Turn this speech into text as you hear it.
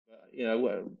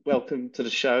welcome to the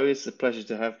show. It's a pleasure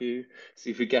to have you,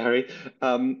 Sifu Garry.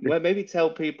 Well, maybe tell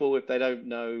people if they don't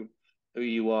know who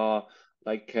you are,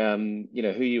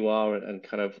 who you are and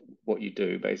kind of what you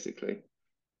do, basically.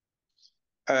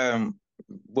 Um,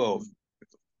 well,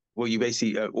 well, you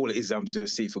basically all it is. I'm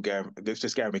just Sifu Garry. It's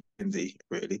just Garry McKenzie,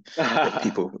 really. But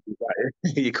people,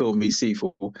 you call me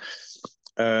Sifu.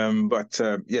 But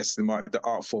yes, the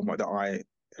art form that I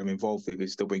am involved with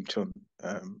is the Wing Chun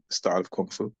style of Kung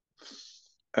Fu.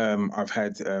 I've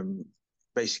had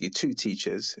basically two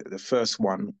teachers. The first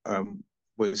one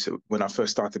was when I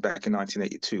first started back in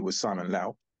 1982 was Simon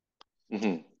Lau,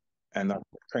 Hmm. and I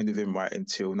trained with him right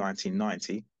until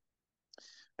 1990.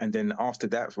 And then after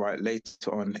that, right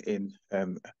later on in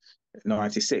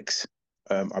 96,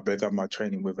 I began my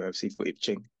training with Sifu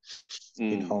Ching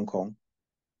in Mm. Hong Kong.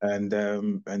 And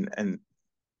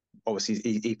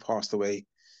obviously he passed away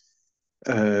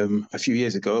a few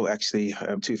years ago, actually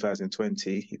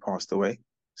 2020, he passed away.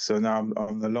 So now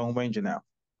I'm the Lone Ranger now.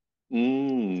 So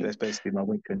Mm. that's basically my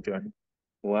weekend journey.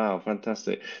 Wow,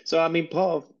 fantastic. So, I mean,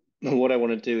 part of what I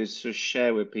want to do is sort of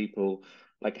share with people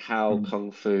like how Mm.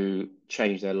 Kung Fu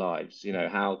changed their lives,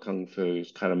 how Kung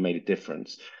Fu's kind of made a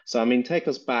difference. So, I mean, take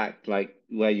us back, like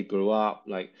where you grew up.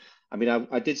 I mean,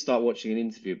 I did start watching an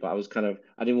interview, but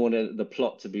I didn't want the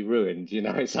plot to be ruined.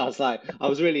 So I was like, I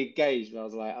was really engaged, and I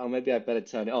was like, oh, maybe I better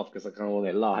turn it off because I kind of want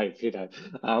it live.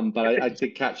 But I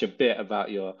did catch a bit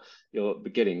about your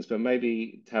beginnings, but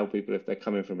maybe tell people if they're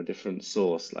coming from a different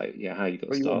source, like, yeah, how you got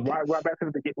Well, you want started. right back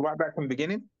from the right back from the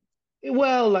beginning.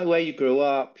 Well, like where you grew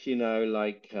up,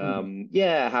 Mm.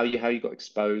 yeah, how you got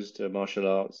exposed to martial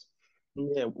arts.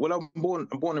 Yeah, well, I'm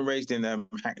born and raised in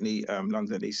Hackney,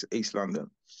 London, East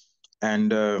London, and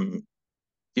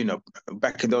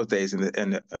back in those days in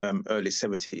the early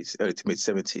 '70s, early to mid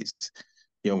 '70s,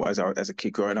 as a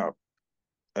kid growing up,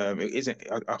 it isn't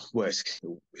well,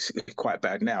 it's quite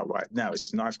bad now. Right now,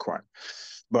 it's knife crime,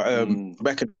 but Mm.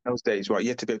 back in those days, right, you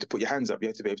had to be able to put your hands up, you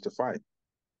had to be able to fight,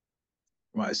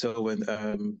 right. So when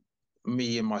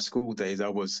me in my school days, I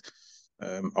was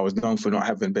known for not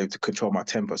having been able to control my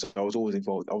temper, so I was always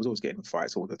involved. I was always getting in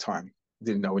fights all the time.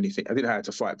 Didn't know anything. I didn't know how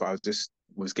to fight, but I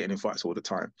was getting in fights all the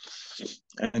time.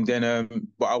 And then,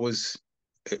 but I was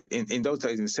in those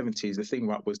days in the '70s. The thing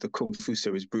right was the Kung Fu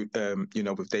series, with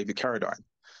David Carradine,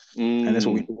 and that's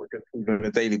what we Mm. do on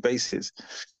a daily basis.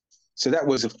 So that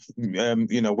was,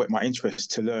 whet my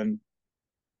interest to learn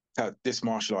how this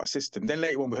martial arts system. Then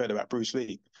later on, we heard about Bruce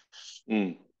Lee,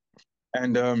 Mm.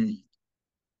 and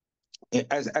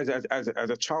as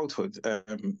a childhood,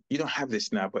 you don't have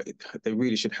this now, but they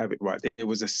really should have it right. There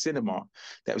was a cinema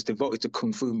that was devoted to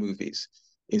kung fu movies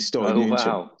in Stoke Oh,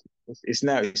 Newington. wow. It's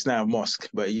now a mosque,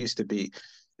 but it used to be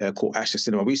called Asher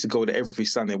Cinema. We used to go there every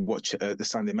Sunday and watch the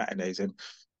Sunday matinees and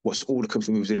watch all the kung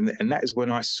fu movies. And that is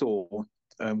when I saw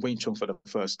Wing Chun for the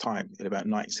first time in about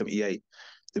 1978.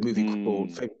 The movie called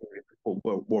Mm. famous movie called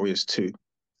Warriors 2.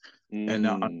 And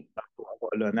I Mm. thought I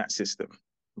got to learn that system,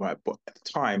 right? But at the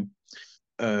time,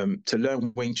 to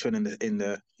learn Wing Chun in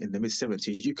the mid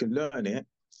 '70s, you can learn it,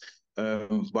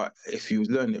 but if you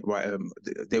learn it right,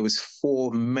 there was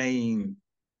four main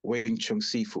Wing Chun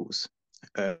Sifus.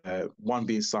 One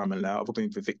being Simon Lau, other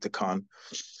being Victor Khan,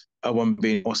 other one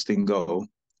being Austin Go,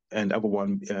 and other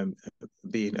one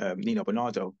being Nino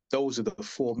Bernardo. Those are the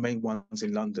four main ones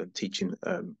in London teaching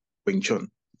Wing Chun.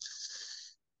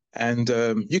 And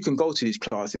you can go to these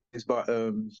classes, but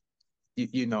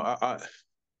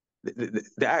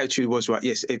the attitude was right.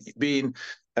 Yes, being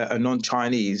a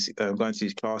non-Chinese going to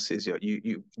these classes,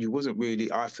 you wasn't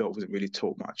really. I felt wasn't really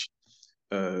taught much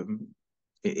um,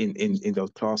 in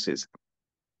those classes,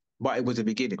 but it was a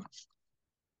beginning.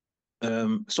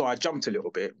 So I jumped a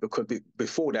little bit because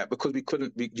before that, because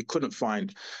you couldn't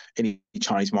find any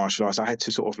Chinese martial arts. I had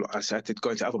to I had to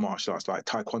go into other martial arts like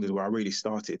Taekwondo, where I really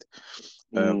started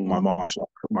Mm.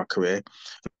 my career.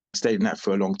 Stayed in that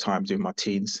for a long time during my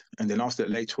teens, and then after that,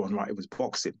 later on, right, it was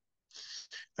boxing.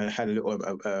 And I had a little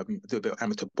bit of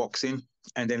amateur boxing,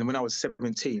 and then when I was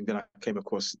 17, then I came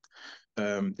across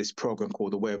this program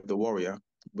called The Way of the Warrior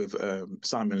with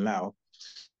Simon Lau,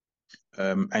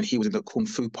 and he was in the kung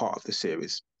fu part of the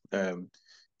series. And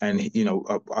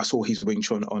I saw his Wing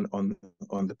Chun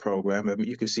on the program.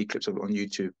 You can see clips of it on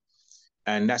YouTube.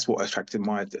 And that's what attracted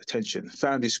my attention.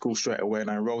 Found this school straight away,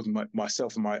 and I enrolled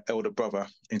myself and my elder brother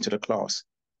into the class.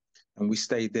 And we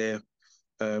stayed there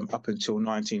up until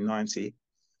 1990.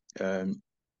 And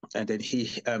then he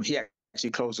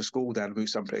actually closed the school down and moved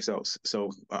someplace else.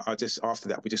 So I just after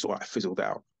that we just sort of fizzled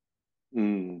out.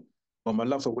 Mm. But my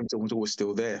love for Winter was always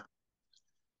still there.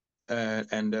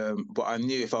 And but I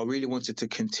knew if I really wanted to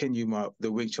continue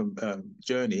the Wing Chun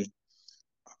journey,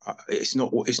 it's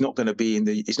not going to be in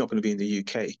the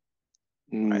UK.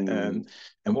 Right? Mm.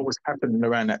 And what was happening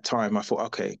around that time, I thought,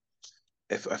 okay,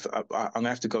 if I'm gonna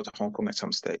have to go to Hong Kong at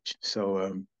some stage.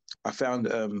 So I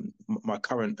found my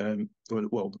current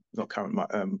well, not current, my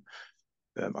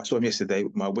I saw him yesterday.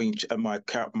 My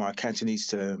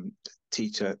Cantonese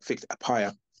teacher, Victor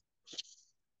Apaya,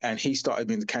 and he started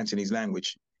me in the Cantonese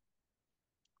language.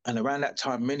 And around that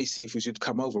time, many Sifus would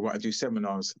come over, right, and do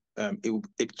seminars.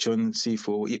 Ip Chun,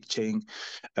 Sifu, Ip Ching,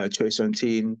 Choi Sun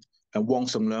Tin, and Wong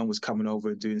Song Leung was coming over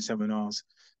and doing seminars.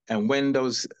 And when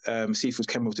those Sifus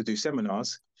came over to do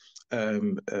seminars,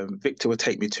 Victor would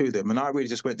take me to them, and I really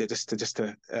just went there just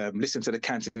to listen to the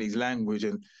Cantonese language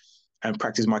and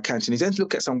practice my Cantonese and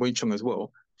look at some Wing Chun as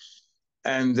well.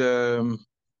 And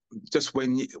just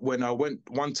when I went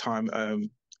one time,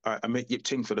 I met Yip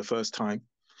Ching for the first time,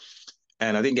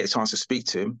 and I didn't get a chance to speak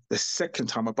to him. The second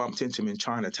time I bumped into him in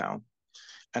Chinatown,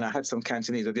 and I had some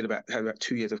Cantonese. I had about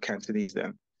 2 years of Cantonese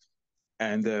then,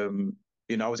 and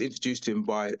I was introduced to him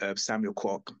by Samuel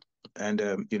Kwok, and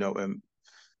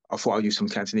I thought I'd use some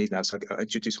Cantonese now, so I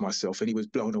introduced myself, and he was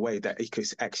blown away that he could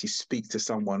actually speak to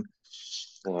someone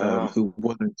who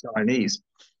wasn't Chinese,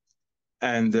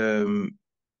 and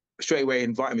straight away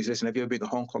invited me. He said, "Listen, have you ever been to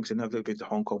Hong Kong?" I said, "No, I've never been to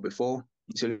Hong Kong before."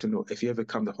 He said, "Listen, look, if you ever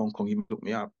come to Hong Kong, you look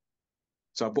me up."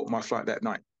 So I booked my flight that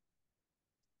night,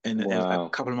 and a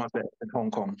couple of months later in Hong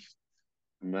Kong.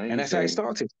 Amazing. And that's how it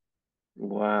started.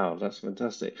 Wow, that's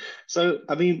fantastic. So,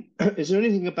 I mean, is there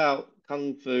anything about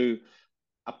Kung Fu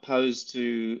opposed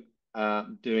to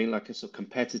doing like a sort of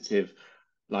competitive,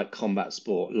 like combat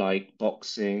sport, like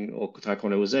boxing or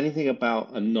taekwondo? Was there anything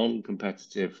about a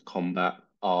non-competitive combat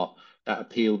art that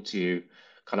appealed to you,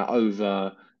 kind of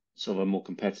over sort of a more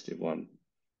competitive one?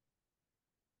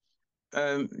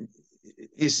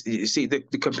 You see, the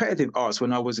competitive arts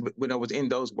when I was in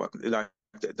those like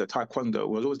the taekwondo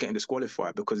was always getting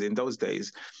disqualified because in those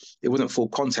days it wasn't full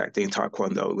contact in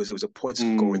taekwondo. It was a point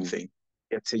scoring thing.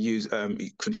 You had to use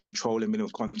control and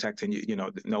minimum contact, and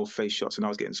no face shots, and I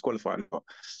was getting disqualified a lot.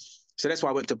 So that's why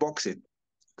I went to boxing,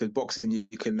 because boxing you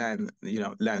can land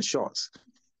shots.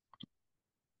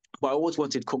 But I always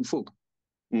wanted kung fu.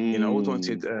 I always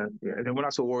wanted, and then when I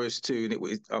saw Warriors 2, and it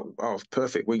was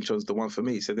perfect. Wing Chun's the one for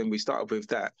me. So then we started with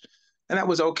that, and that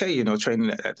was okay.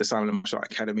 Training at the Simon Martial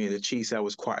Arts Academy, and the Chi Sao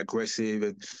was quite aggressive,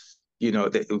 and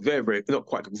they were very, very not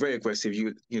quite very aggressive.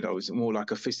 It was more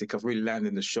like a fistic of really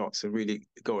landing the shots and really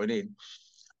going in.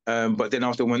 But then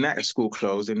after when that school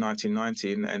closed in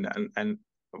 1990, and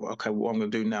okay, what I'm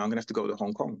going to do now? I'm going to have to go to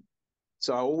Hong Kong.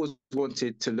 So I always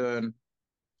wanted to learn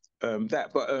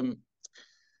that, but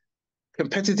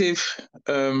competitive.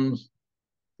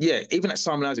 Yeah, even at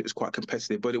Simon Lads, it was quite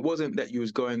competitive, but it wasn't that you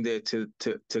was going there to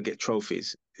get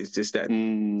trophies. It's just that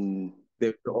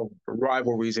there were sort of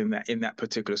rivalries in that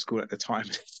particular school at the time.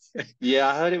 Yeah,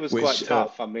 I heard it was quite Which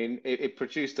tough. I mean, it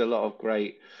produced a lot of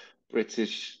great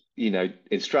British,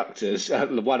 instructors,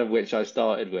 one of which I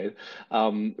started with.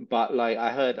 But like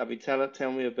I heard, I mean,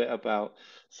 tell me a bit about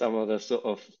some of the sort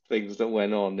of things that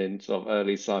went on in sort of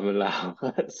early Simon Lau,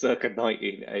 circa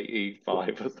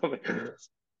 1985 or something.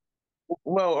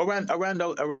 well, around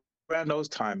those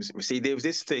times, you see, there was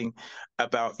this thing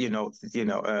about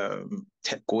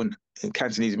Tet Gun in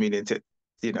Cantonese meaning to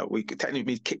we could technically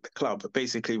mean kick the club, but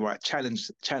basically right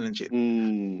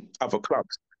challenging other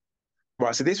clubs.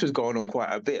 Right, so this was going on quite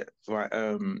a bit, right?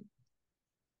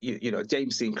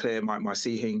 James Sinclair, my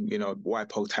Hing, Wai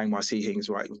Po Tang, my Hings,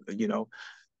 right? They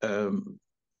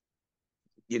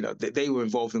were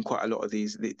involved in quite a lot of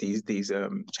these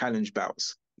challenge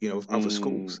bouts, with other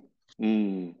schools,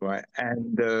 right?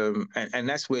 And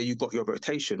that's where you got your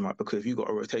rotation, right? Because if you got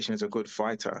a rotation as a good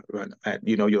fighter, right, and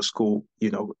your school,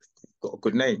 got a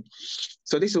good name.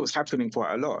 So this was happening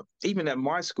quite a lot. Even at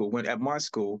my school, when I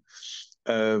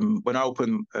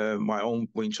opened my own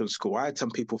Wing Chun school, I had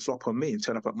some people flop on me and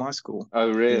turn up at my school. Oh,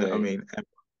 You know what I really? mean? And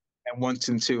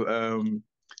wanting to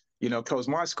close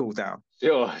my school down.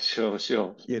 Sure, sure,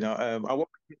 sure. I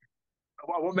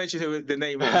won't mention who the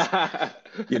name is.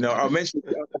 I'll mention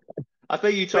I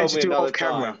think you told me to it another off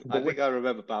camera. time. I think I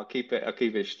remember, but I'll keep it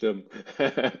stum.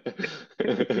 Yeah,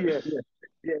 yeah.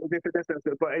 Yeah,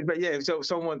 but yeah, so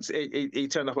someone he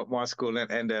turned up at my school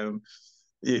and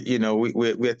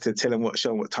we had to tell him show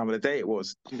him what time of the day it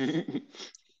was. Because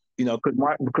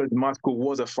my school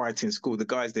was a fighting school. The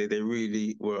guys there, they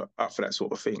really were up for that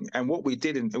sort of thing. And what we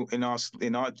did in our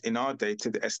day to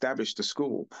establish the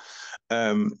school,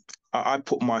 I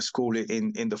put my school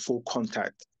in the full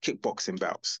contact kickboxing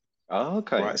bouts. Oh,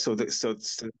 okay. Right. So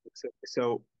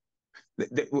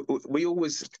we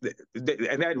always, and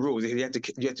they had rules. You had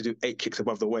to do 8 kicks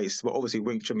above the waist, but obviously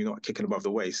Wing Chun, you're not kicking above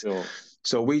the waist. Sure.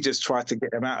 So we just tried to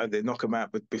get them out of there, knock them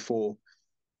out, but before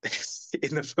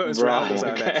in the first round or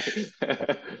Right. something like Okay.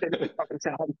 that.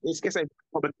 It's saying,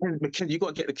 oh, McKenzie, you got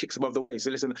to get the kicks above the waist.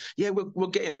 So listen, yeah, we're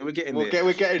getting We're there,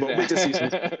 getting but we just used to.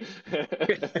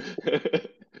 there.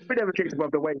 We never kicked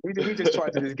above the waist. We just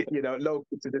tried to just get, low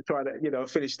to just try to,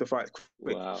 finish the fight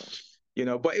quick. Wow.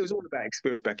 But it was all about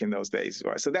experience back in those days,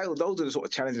 right? So those are the sort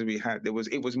of challenges we had. It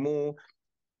was more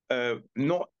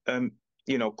not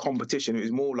competition. It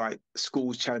was more like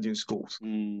schools challenging schools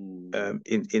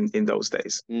in those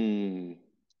days.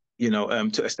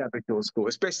 To establish your school,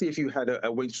 especially if you had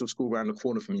a Wing Chun school around the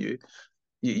corner from you.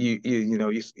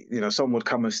 Someone would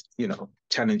come and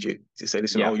challenge you to say,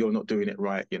 listen, oh, you're not doing it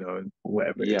right, and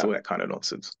whatever it is, all that kind of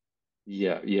nonsense.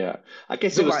 Yeah. I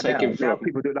guess Not it was like taken now from.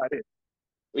 people do it like this.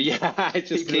 Yeah, it's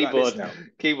just People do it like this now.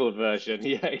 keyboard version.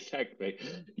 Yeah, exactly.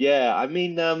 Yeah, I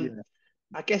mean,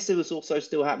 I guess it was also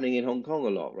still happening in Hong Kong a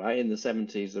lot, right? In the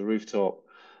 70s, the rooftop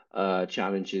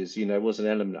challenges, was an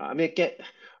element.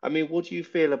 I mean, what do you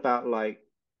feel about like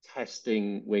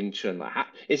testing Wing Chun? Like,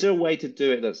 is there a way to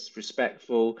do it that's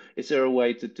respectful? Is there a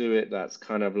way to do it that's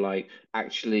kind of like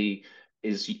actually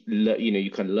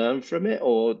you can learn from it?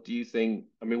 Or do you think,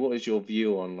 I mean, what is your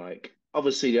view on like,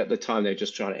 obviously at the time they're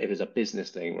just trying to, it was a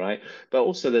business thing, right? But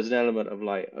also there's an element of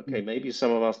like, okay, maybe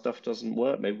some of our stuff doesn't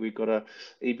work. Maybe we've got to,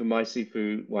 even my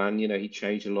Sifu Wan, he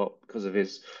changed a lot because of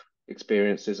his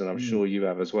experiences, and I'm sure you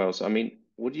have as well. So, I mean,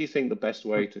 what do you think the best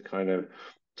way to kind of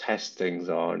test things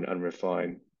are and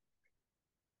refine?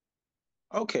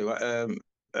 Okay, well,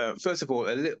 first of all,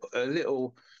 a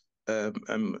little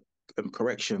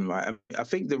correction, right? I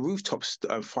think the rooftop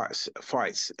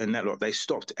fights and that lot, they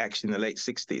stopped actually in the late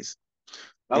 60s.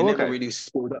 They Oh, never okay. really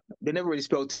spilled up. They never really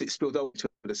spilled over to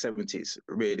the 70s,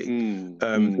 really, Mm,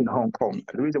 in mm. Hong Kong.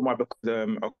 The reason why,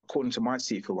 because according to my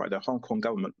CFO, right, the Hong Kong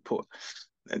government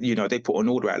they put an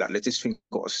order out like this thing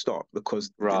got to stop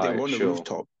because they were Right, on the sure.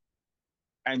 rooftop.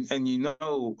 And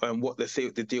what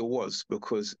the deal was,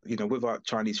 because with our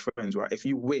Chinese friends, right, if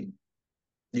you win,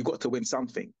 you got to win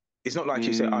something. It's not like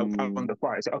you say, I won Mm, the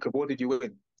prize. Okay, what did you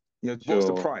win? What's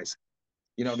the sure, prize?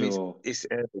 You know what I mean? sure.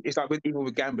 It's like even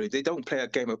with gambling, they don't play a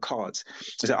game of cards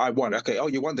to say, I won. Okay, oh,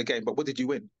 you won the game, but what did you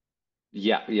win?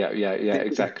 Yeah,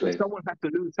 exactly. Someone has to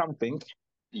lose something and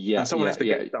Yeah, someone yeah, has to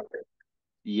yeah, get something.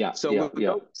 yeah, So yeah, with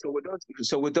yeah.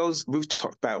 those, with those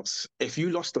rooftop bouts, if you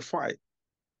lost the fight,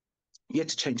 you had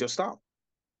to change your style.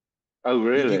 Oh, You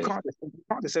really? can't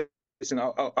just say, listen,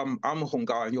 I'm a Hung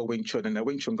Gar and you're Wing Chun, and the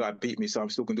Wing Chun guy beat me, so I'm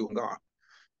still gonna do Hung Gar.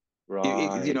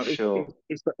 Right, sure.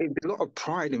 There's a lot of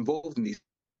pride involved in these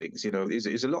things.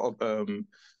 There's a lot of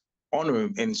honor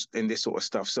in this sort of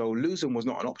stuff. So losing was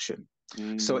not an option.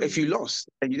 So if you Mm, lost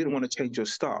and you didn't want to change your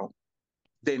style,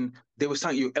 then there was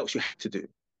something else you had to do.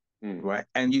 mm. Right.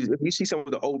 And you see some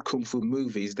of the old Kung Fu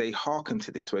movies, they hearken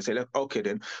to this, where they say, okay,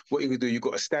 then what you gonna do, you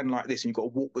got to stand like this and you got to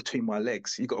walk between my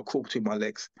legs. You got to crawl between my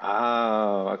legs.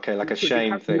 Oh, okay, like a So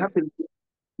shame thing. you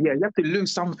have to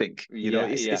lose something. Yeah.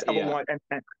 It's otherwise,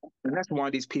 and that's why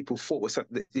these guys fought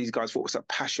with such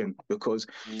passion, because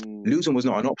Mm, losing was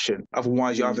not an option.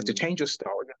 Otherwise, you either have to mm, change your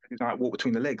style, or you have to like walk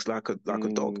between the legs like a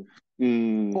dog. mm,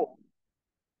 mm. Or,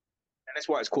 and that's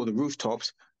why it's called the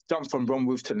rooftops. Jump from one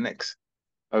roof to the next.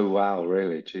 Oh, wow,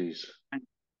 really? Jeez.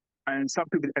 And some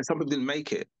people didn't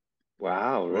make it.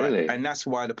 Wow, Right. really? And that's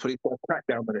why the police got a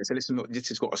crackdown on it. So listen, look, this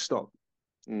has got to stop.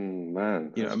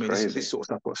 Man, You know that's what I mean? This crazy. sort of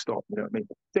stuff got to stop. You know what I mean?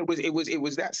 So it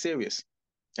was that serious.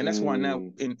 And that's why now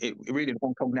Mm, really in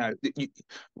Hong Kong now,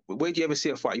 where do you ever see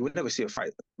a fight? You would never see a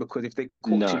fight, because if they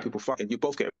caught two no. people fighting, you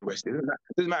both get arrested. It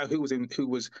doesn't matter who was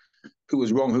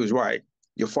wrong, who was right.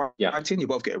 You're Yeah, fighting, you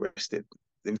both get arrested.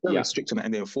 They're very yeah, strict on it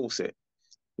and they enforce it.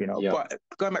 yeah. But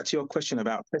going back to your question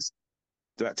about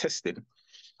testing,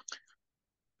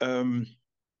 um,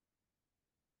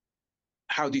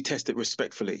 how do you test it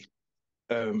respectfully?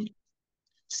 Um,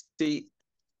 see,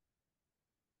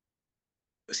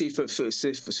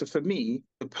 for me,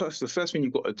 the first thing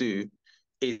you've got to do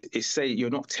is say you're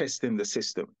not testing the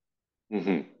system,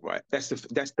 Hmm. right? That's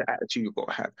the attitude you've got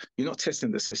to have. You're not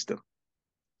testing the system,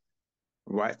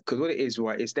 right? Because what it is,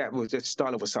 right, is that was the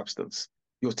style of a substance.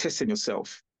 You're testing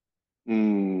yourself,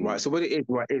 right? Mm, So what it is,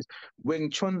 right, is Wing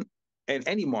Chun and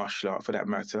any martial art for that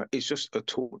matter is just a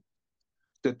tool.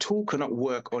 The tool cannot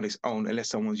work on its own unless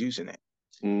someone's using it.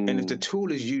 And if the mm,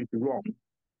 tool is used wrong,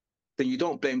 then you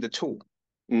don't blame the tool.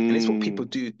 And it's what people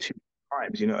mm, do two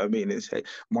times. You know what I mean? It's, hey,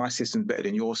 my system's better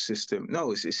than your system.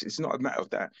 No, it's not a matter of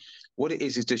that. What it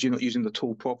is that you're not using the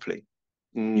tool properly,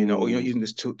 or you're not mm. using the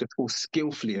tool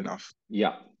skillfully enough,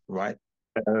 Yeah, right?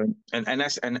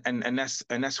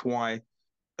 That's why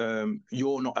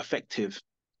you're not effective.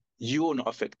 You're not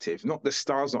effective. Not the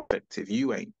style's not effective.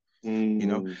 You ain't.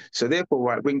 Mm, So therefore,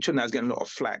 right, Wing Chun now is getting a lot of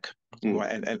flack, mm.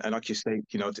 right? And like you say,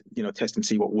 test and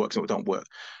see what works and what don't work.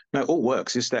 No, it all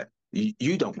works. It's that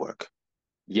you don't work,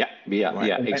 Yeah, yeah, right?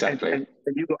 yeah, exactly. And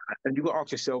you got to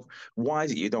ask yourself, why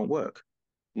is it you don't work?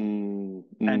 Mm,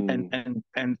 And mm,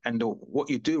 what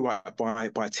you do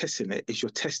right by testing it is you're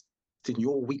testing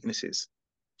your weaknesses,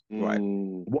 right?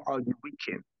 mm, What are you weak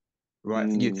in, right?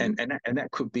 mm, And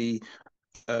that could be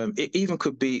it even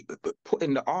could be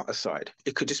putting the art aside.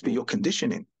 It could just be mm, your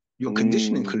conditioning. Your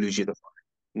conditioning mm, could lose you the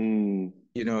mm,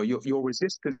 you're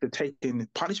resistant to taking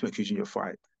punishment because in your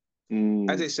fight.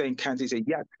 As mm, they say in Cantonese, say,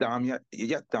 yat dam,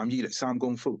 yi let sam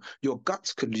gong fu. Your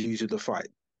guts could lose you the fight.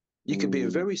 You could be a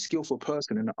mm, very skillful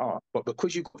person in the art, but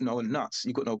because you've got no nuts,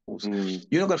 you've got no balls, mm,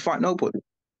 you're not going to fight nobody.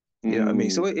 You know what I mean?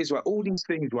 So mm, it is right. All these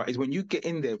things, right, is when you get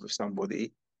in there with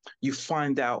somebody, you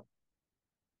find out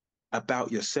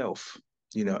about yourself,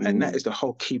 and that mm, is the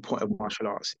whole key point of martial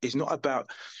arts. It's not about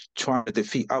trying to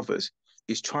defeat others.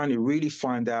 It's trying to really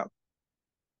find out,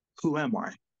 who am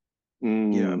I?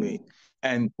 You know what I mm, mean?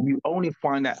 And you only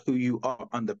find out who you are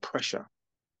under pressure.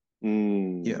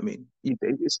 You know mm. what I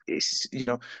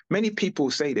mean? Many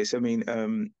people say this. I mean,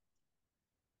 in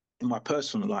my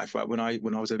personal life, right, when I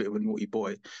was a bit of a naughty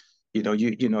boy, you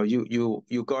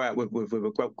go out with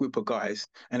a group of guys,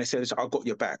 and they say, "I got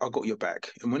your back. I got your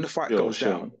back." And when the fight Sure, goes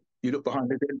sure. down, you look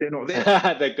behind, they're not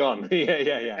there. They're gone. Yeah,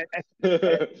 yeah,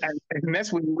 And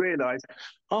that's when you realize,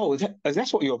 oh,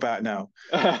 that's what you're about now.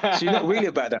 So you're not yeah. really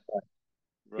about that.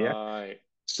 Yeah. Right.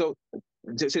 So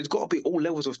there's got to be all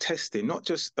levels of testing, not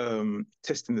just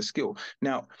testing the skill.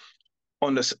 Now,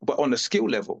 on the skill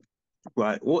level,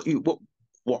 right?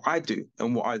 What I do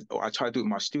and what I try to do with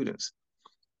my students,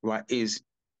 right, is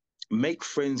make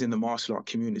friends in the martial art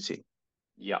community.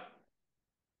 Yeah.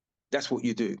 That's what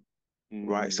you do,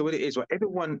 right? So Mm, what it is, right?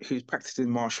 Everyone who's practicing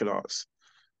martial arts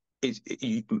is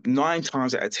 9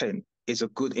 times out of 10 is a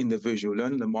good individual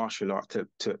learning the martial art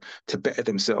to better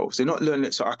themselves. They're not learning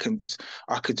it so I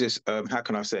could just how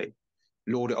can I say,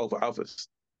 lord it over others.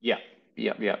 yeah.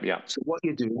 Yeah, yeah, yeah. So what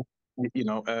you do,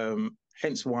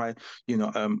 hence why your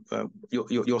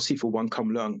Sifu one come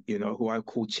learn, who I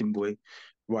call Chimboy,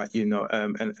 right?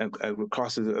 And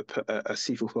class as a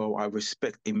Sifu who I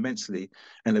respect immensely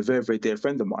and a very very dear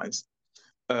friend of mine.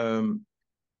 Um,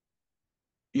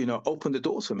 open the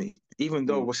doors for me, even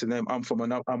though Mm, what's the name? I'm from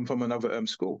another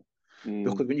school. mm,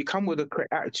 Because when you come with a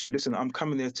correct attitude, listen, I'm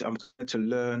here to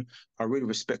learn. I really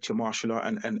respect your martial art,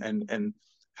 and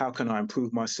how can I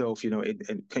improve myself?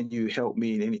 And can you help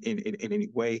me in any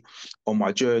way on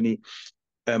my journey?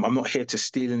 I'm not here to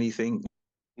steal anything.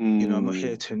 I'm not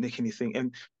here mm, to nick anything.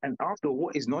 And after all,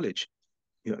 what is knowledge?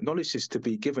 Knowledge is to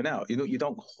be given out. You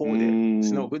don't hoard it.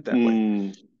 It's no mm, good that way.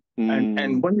 mm, And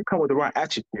mm, when you come with the right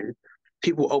attitude,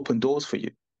 people open doors for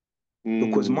you.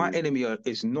 Because my mm, enemy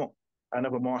is not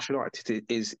another martial artist.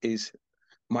 Is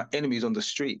my enemy is on the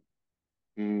street,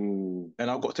 mm,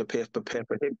 and I've got to prepare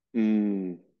for him.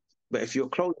 mm, But if you're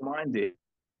closed-minded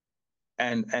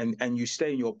and you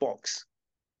stay in your box,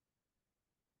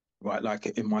 right, like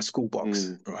in my school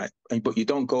box, mm, right, but you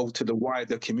don't go to the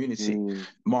wider community, mm,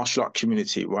 martial art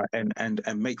community, right, and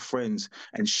make friends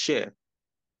and share,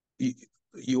 you,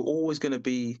 you're always going to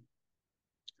be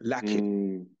lacking.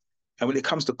 mm, And when it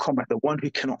comes to combat, the one who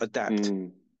cannot adapt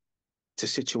mm, to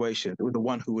situations, or the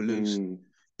one who will lose. mm,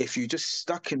 If you're just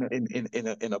stuck in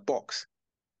a box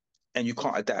and you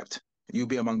can't adapt, you'll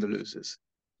be among the losers.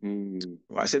 mm,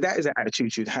 Right. So that is an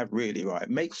attitude you'd have really, right?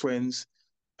 Make friends,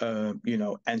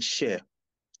 and share,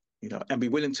 and be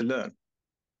willing to learn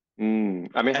mm.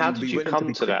 I mean, how and be did you willing to come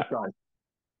be to that? criticized.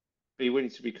 Be willing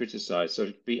to be criticized,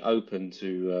 so be open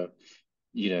to,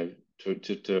 you know,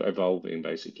 to evolving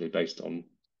basically based on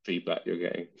feedback you're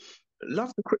getting.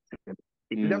 Love the criticism.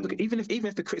 Mm, Even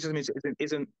if the criticism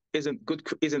isn't good,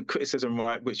 isn't criticism,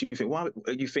 right? Which you think, why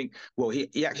you think, well, he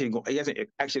hasn't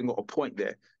actually got a point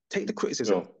there. Take the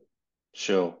criticism.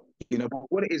 sure, sure. But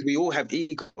what it is, we all have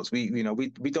egos. We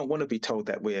don't want to be told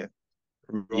that we're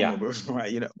wrong Yeah, or we're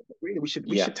right. Really, we should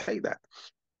yeah, take that.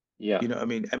 yeah. You know what I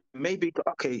mean? And maybe,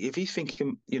 okay, if he's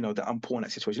thinking, that I'm poor in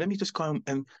that situation, let me just go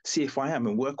and see if I am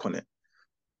and work on it.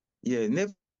 Yeah,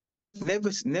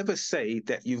 never say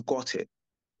that you've got it.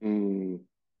 Mm,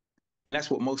 That's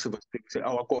what most of us think. Say,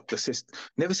 oh, I've got the system.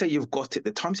 Never say you've got it.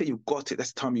 The time you say you've got it,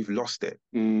 that's the time you've lost it.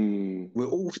 mm, We're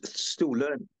all still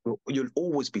learning. You'll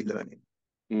always be learning.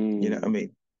 You know what I mm,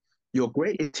 mean? Your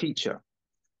greatest teacher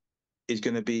is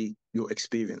going to be your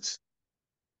experience.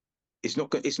 It's not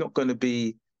going to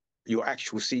be. your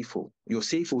actual Sifu. Your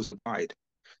Sifu is a guide,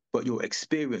 but your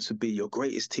experience would be your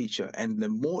greatest teacher. And the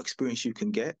more experience you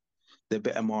can get, the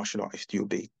better martial artist you'll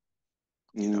be.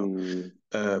 You know,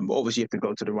 Mm, obviously you have to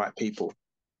go to the right people.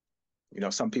 You know,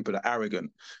 some people are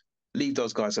arrogant. Leave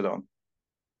those guys alone.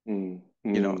 mm,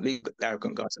 You know, mm. leave the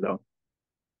arrogant guys alone.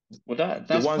 Well, The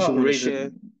that's ones part who of the want to share,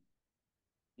 reason.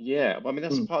 Yeah, I mean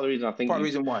that's mm, part of the reason I think part of the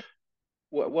you've reason why.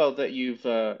 well that you've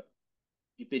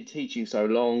been teaching so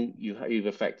long, you've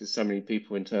affected so many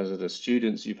people in terms of the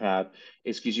students you've had.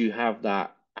 It's because you have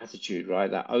that attitude, right?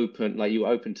 That open, like you were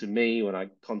open to me when I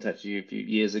contacted you a few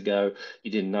years ago.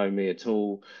 You didn't know me at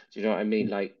all. Do you know what I mean?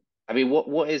 Like, I mean,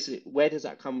 what is it? Where does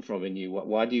that come from in you?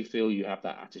 Why do you feel you have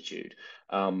that attitude?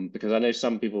 Because I know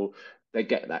some people they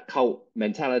get that cult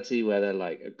mentality where they're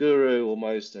like a guru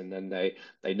almost, and then they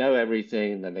know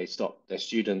everything, and then they stop their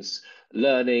students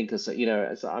learning because you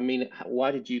know so, I mean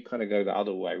why did you kind of go the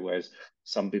other way whereas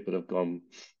some people have gone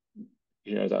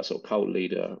you know that sort of cult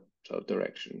leader sort of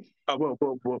direction.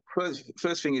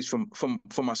 First thing is from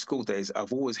my school days,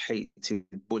 I've always hated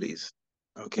bullies.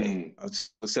 Okay, Mm,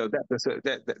 so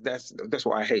that's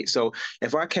what I hate. So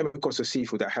if I came across a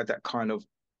seafood that had that kind of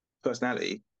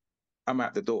personality, I'm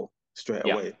out the door straight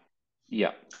yeah, away.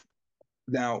 yeah,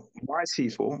 Now, my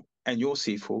seafood and your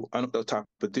seafood are not those type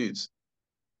of dudes.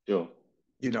 sure,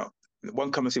 You know,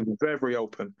 one comes in very, very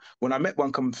open. When I met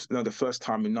one comes the first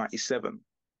time in '97,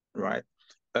 right?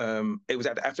 It was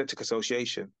at the Athletic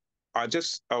Association. I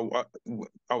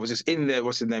was just in there.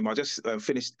 What's his name? I just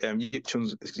finished Yip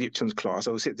Chun's class.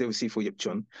 I was sitting there with Sifu Yip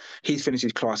Chun. He's finished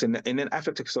his class, and then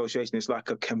Athletic Association is like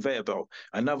a conveyor belt.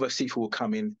 Another Sifu will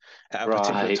come in at a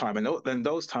particular right, time, and then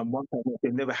those time one time he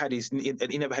never had his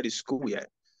school yet,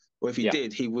 or if he yeah,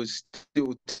 did, he was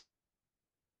still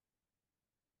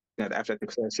at the Athletic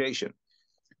Association.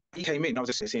 He came in. I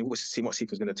was just seeing what Sifu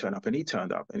was going to turn up, and he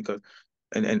turned up, and he goes,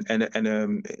 so,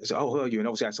 oh, who are you? And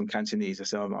obviously I had some Cantonese. I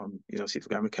said, Sifu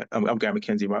Garry I'm Garry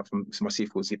McKenzie, right? From so my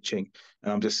Sifu was Zip Ching,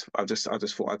 and I just thought I'd just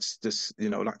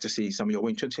like to see some of your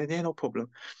Wing Chun. He said, yeah, no problem.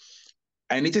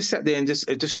 And he just sat there and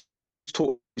just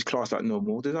taught his class like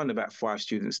normal. There's only about 5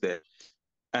 students there,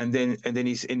 he's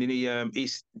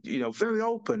very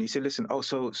open. He said, listen, oh,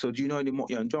 so do you know any Mok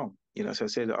Yan Jong? So I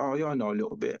said, oh yeah, I know a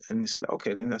little bit. And it's like,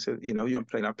 okay. And I said, you haven't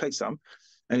played. I played some.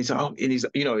 And he's like, oh, and he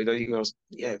goes,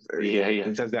 yeah, very yeah, good. yeah.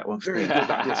 And he says that one, very good,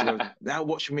 like this. He goes, now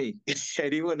watch me.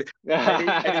 and he went,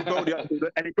 and he brought it up to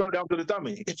the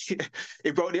dummy.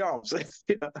 He brought the arms.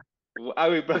 I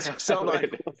mean, So I'm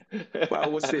like, really? wow,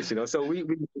 what's this? So he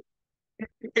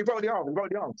brought the arms. He brought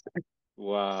the arms.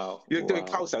 Wow, You're doing wow.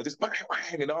 pulse out, just bang,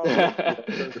 bang, and arms up.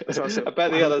 So I said, I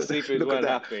bet the wow, other seafoods look at weren't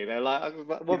that. happy. They're like,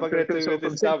 what am I So, going to do so with from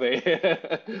this dummy?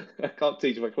 I can't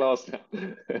teach my class now.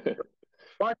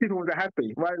 why people were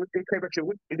happy? Why he came back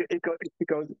to he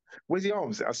goes, "Where's the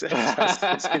arms?" I said,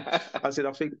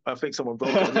 I think someone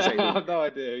broke it. I didn't say I who. have no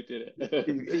idea who did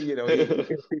He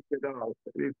said, "Oh,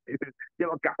 he said,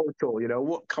 you're a gato,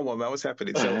 what? Come on, man, what's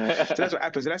happening?" So that's what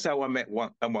happens. And that's how I met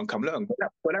one come along.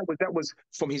 But that was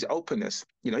from his openness.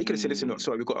 He could have said, "Listen, look, Mm,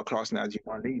 sorry, we've got a class now. Do you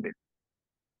want to leave it?"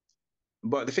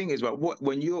 But the thing is, about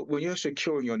when you're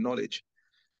secure in your knowledge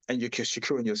and you're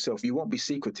secure in yourself, you won't be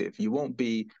secretive. You won't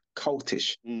be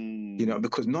cultish. mm,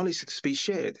 Because knowledge is to be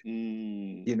shared.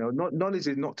 mm, Not knowledge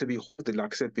is not to be hoarded,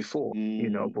 like I said before.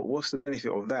 mm, But what's the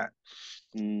benefit of that?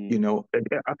 mm,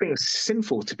 I think it's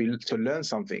sinful to learn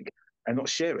something and not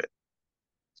share it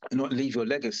and not leave your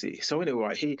legacy. So anyway,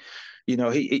 right, he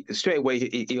straight away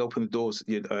he opened the doors,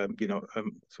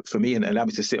 for me and allowed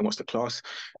me to sit and watch the class,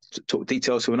 to talk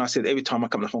details. So when I said every time I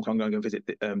come to Hong Kong, I'm going to go visit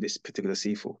this particular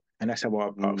seafood, and that's how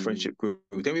our mm, friendship grew.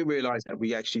 Then we realized that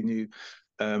we actually knew.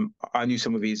 I knew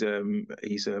some of his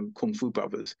kung fu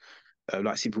brothers,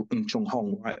 like Sifu Chung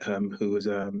Hong, right, who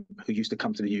used to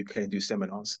come to the UK and do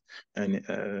seminars, and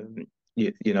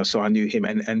so I knew him,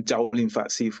 and Zhao Lin Fat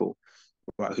Sifu,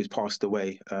 right, who's passed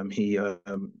away. He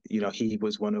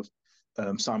was one of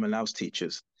Simon Lau's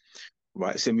teachers,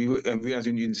 right? So we as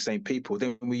we knew the same people.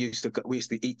 Then we used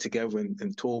to eat together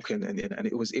and talk, and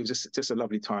it was just a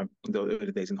lovely time in the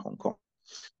early days in Hong Kong.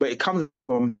 But it comes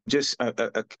from just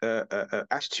a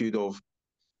attitude of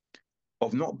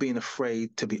not being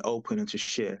afraid to be open and to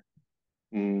share.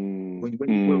 mm, When when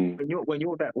mm, when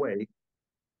you're that way,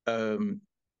 um,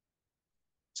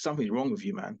 something's wrong with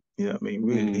you, man. You know what I mean?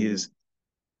 Really mm, is.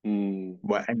 mm.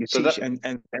 Right, and you So teach, that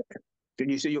and can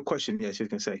you see your question? Yes, you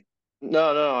can say.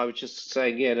 no, no, I was just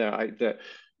saying, yeah, no, that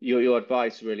your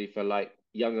advice really for like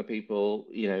younger people,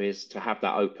 you know, is to have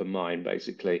that open mind,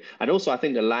 basically. And also, I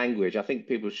think the language, I think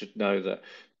people should know that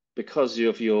because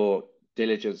of your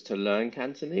diligence to learn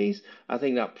Cantonese, I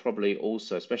think that probably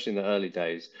also, especially in the early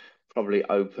days, probably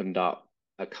opened up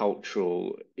a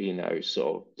cultural,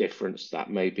 sort of difference that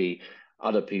maybe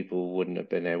other people wouldn't have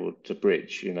been able to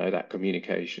bridge, that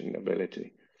communication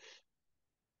ability.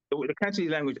 The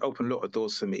Cantonese language opened a lot of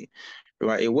doors for me,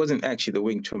 right? It wasn't actually the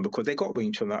Wing Chun because they got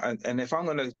Wing Chun, and if I'm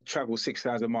going to travel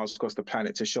 6,000 miles across the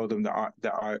planet to show them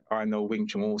that I know Wing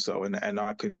Chun also, and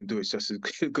I can do it just as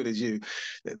good as you,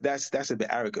 that's a bit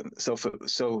arrogant. So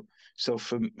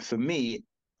for me,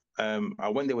 I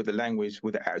went there with the language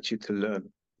with the attitude to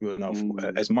learn.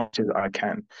 Mm, As much as I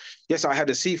can. Yes, I had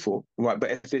a C4, right? But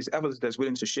if there's others that's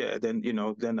willing to share, then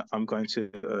I'm going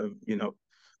to,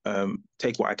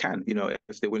 take what I can,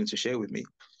 if they're willing to share with me,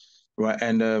 right?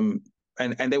 And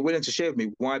they're willing to share with me.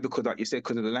 Why? Because, like you said,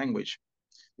 because of the language.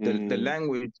 The mm,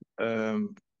 language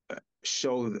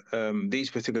showed these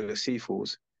particular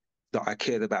C4s that I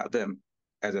cared about them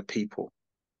as a people.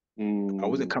 I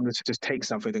wasn't mm, coming to just take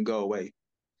something and go away.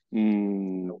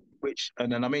 mm, Which,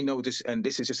 and then I may know this, and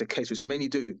this is just a case which many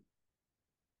do.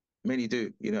 Many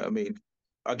do. You know what I mean?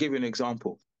 I'll give you an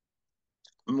example.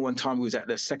 Remember one time we was at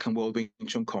the Second World Wing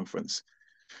Chun Conference,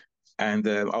 and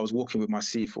I was walking with my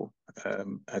Sifu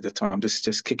at the time,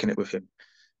 just kicking it with him.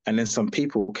 And then some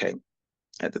people came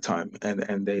at the time,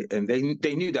 and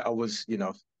they knew that I was,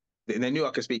 they knew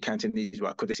I could speak Cantonese,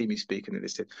 right? Because they see me speaking, and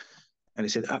they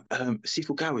said,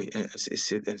 Sifu Garry. And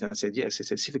I said, yes. They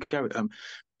said, Sifu Garry,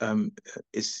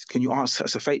 can you ask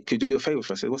us a favor? Can you do a favor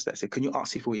for us? I said, what's that? I said, can you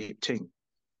ask Sifu Ching,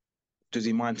 does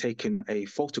he mind taking a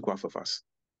photograph of us?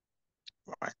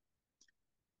 Right.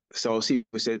 So Sifu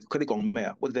said, could they go on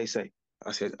mayor? What did they say?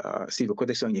 I said, Sifu, could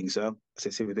they send Ying sir? I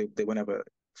said, Sifu, they want to have a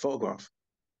photograph,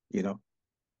 you know?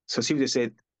 So Sifu just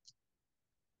said,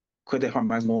 could they find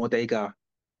more dega?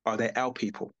 Are they our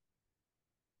people?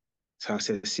 So I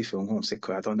said,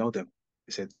 Sifu, I don't know them.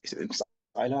 He said,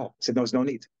 I know. I said, no, there's no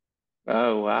need.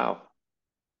 oh, wow.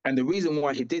 And the reason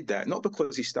why he did that, not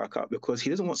because he stuck up, because he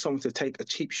doesn't want someone to take a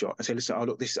cheap shot and say, listen, oh,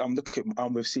 look,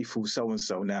 I'm with Sifu so and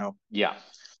so now. Yeah.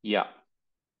 Yeah.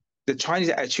 The Chinese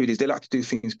attitude is they like to do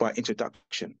things by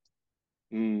introduction,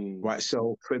 Mm, right?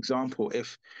 So, for example,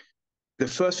 if the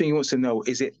first thing he wants to know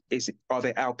are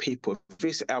they our people? If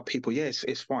it's our people, yes,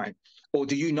 it's fine. Or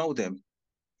do you know them?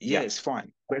 Yeah, yeah. it's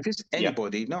fine. But if it's Yeah.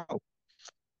 anybody, no.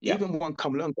 Yeah. Even one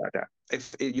come learn like that.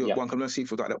 If you Yeah. one come learn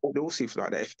seafood like that, or they all seafood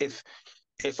like that.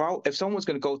 If someone's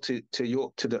going to go to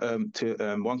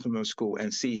one come learn school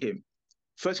and see him,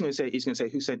 first thing he's going to say,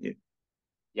 who sent you?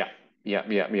 Yeah. Yeah.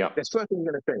 Yeah. Yeah. That's first thing he's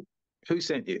going to say. Who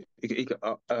sent you?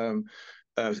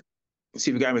 Uh,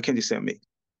 Sifu Garry McKenzie sent me.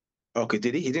 Okay,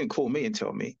 did he? He didn't call me and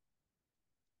tell me.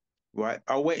 Right?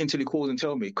 I'll wait until he calls and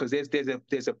tell me because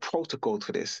there's a protocol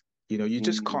to this. You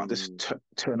just can't just Mm,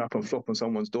 turn up and flop on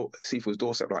someone's seafood's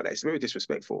doorstep like that. It's very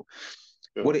disrespectful.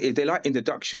 What sure. it is, they like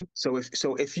introduction. So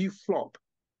if you flop,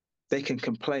 they can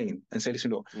complain and say,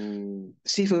 listen, look, Mm,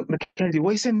 Sifu McKenzie, what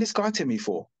are you sending this guy to me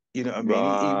for? You know what I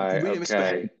mean? He right. really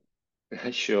misbehaved,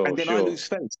 Okay. Sure. and then I Sure. lose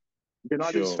face. Then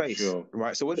I lose Sure. face, Sure.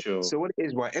 right? So what Sure. so what it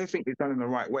is, right? Everything is done in the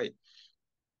right way,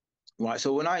 right?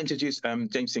 So when I introduced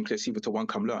James Sinclair Sifu to One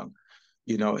Come Learn,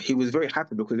 he was very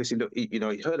happy because listen, look, he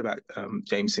heard about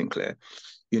James Sinclair.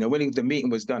 When the meeting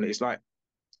was done, it's like,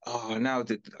 oh, now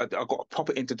that I got a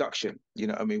proper introduction. You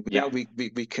know what I mean? Yeah. Now we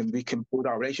can build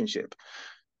our relationship,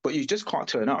 but you just can't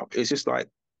turn up. It's just like,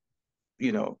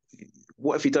 you know,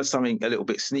 what if he does something a little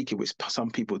bit sneaky, which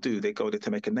some people do? They go there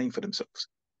to make a name for themselves.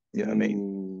 You know what I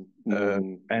mean?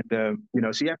 Mm,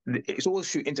 mm, So it's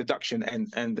always through introduction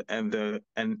and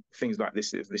things like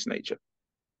this nature.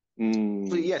 But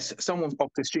mm. yes, someone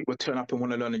off the street will turn up and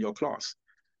want to learn in your class.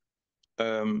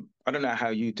 I don't know how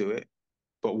you do it,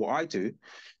 but what I do,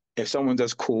 if someone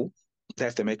does call, they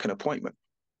have to make an appointment.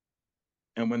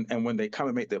 And when they come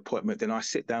and make the appointment, then I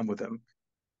sit down with them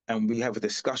and we have a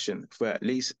discussion for at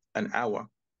least an hour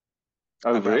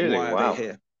Oh, about really? why are they Wow.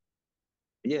 here.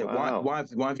 Yeah, why Wow. why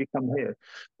why have you come here?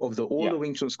 Of all Yeah. the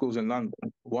Wing Chun schools in London,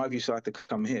 why have you decided to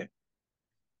come here?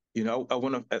 I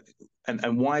want to,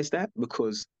 and why is that?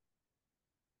 Because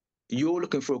you're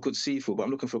looking for a good seafood, but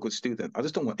I'm looking for a good student. I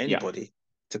just don't want Yeah. anybody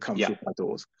to come Yeah. through my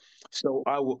doors. So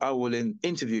I will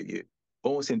interview you,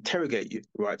 almost interrogate you,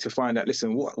 right, to find out.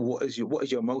 Listen, what is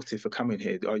your motive for coming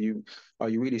here? Are you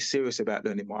really serious about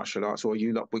learning martial arts, or are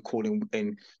you like we're calling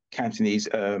in Cantonese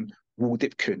Wu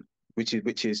Dip Kun, which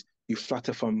is you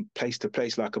flutter from place to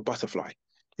place like a butterfly.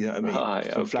 You know what I mean?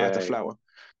 Right. From flower to Okay. flower.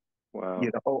 Wow.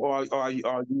 Or are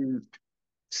you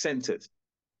centered?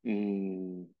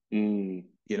 Mm, mm,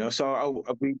 So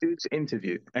we do this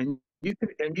interview, and you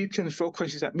can throw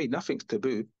questions at me. Nothing's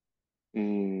taboo.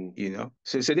 mm,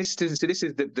 So this is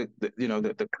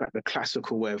the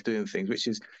classical way of doing things,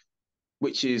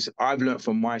 which is I've learned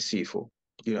from my seafood.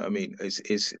 You know what I mean?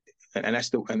 And that's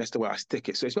the way I stick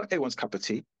it. So it's not everyone's cup of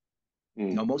tea.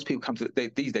 You know, Mm. most people come to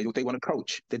these days they want to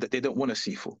coach. They don't want a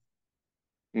Sifu.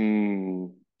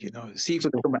 Mm. You know, Sifu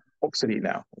is obsolete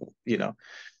now. You know,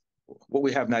 what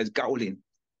we have now is Gaolin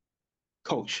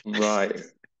coach. Right.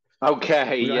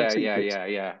 Okay. We don't have Yeah. Yeah. Sifus. Yeah.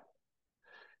 Yeah.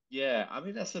 Yeah. I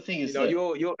mean, that's the thing You is know,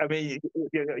 that, I mean,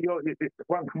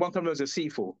 one comes as a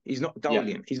Sifu. He's not yeah,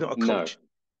 Gaolin. He's not a no, coach.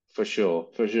 for sure,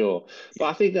 for sure. But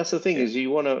Yeah, I think that's the thing yeah. is you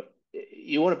want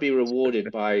to be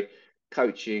rewarded by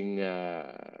coaching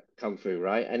kung fu,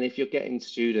 right? And if you're getting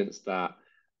students that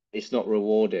it's not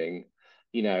rewarding,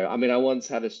 I mean, I once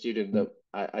had a student that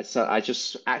I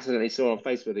just accidentally saw on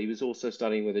Facebook. He was also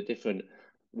studying with a different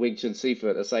Wing Chun Sifu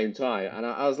at the same time, and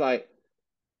I was like,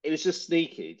 it was just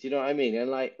sneaky. Do you know what I mean? And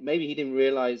like maybe he didn't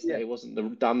realize Yeah. that it wasn't the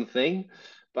done thing,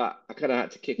 but I kind of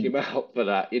had to kick him out for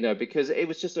that, because it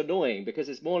was just annoying. Because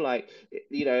it's more like,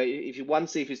 if you one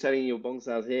see if he's telling you your bong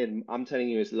sound's here and I'm telling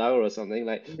you it's lower or something,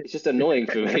 like it's just annoying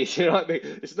for me. Do you know what I mean?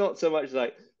 It's not so much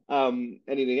like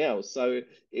anything else. So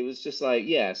it was just like,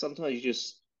 yeah, sometimes you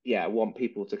just want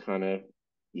people to kind of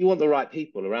you want the right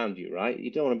people around you, right?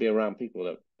 You don't want to be around people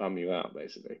that bum you out,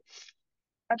 basically.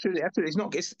 Absolutely,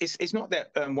 absolutely. It's not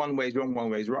that one way is wrong, one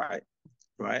way is right.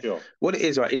 Right. Sure. What it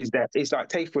is, right, is that it's like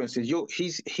take for instance,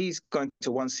 he's going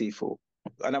to one C4,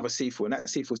 another C4, and that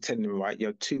C4 is telling him, right,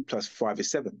 2 + 5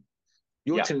 is 7.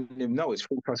 You're Yeah. telling him no, it's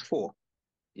 4 + 4,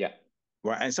 Yeah.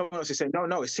 right? And someone else is saying, no,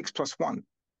 no, it's 6 + 1,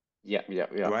 Yeah. Yeah.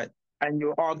 Yeah. right? And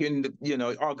you're arguing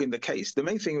arguing the case. The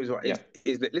main thing is right Yeah.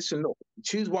 is that listen, look,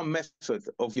 choose one method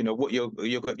of what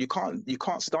you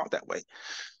can't start that way.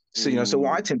 So so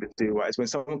what I Mm, tend to do, right, is when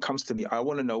someone comes to me, I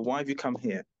want to know, why have you come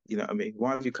here? You know what I mean?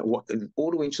 Why have you come? What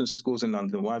all the ancient schools in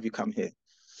London? Why have you come here?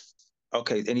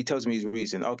 Okay, and he tells me his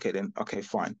reason. Okay, then okay,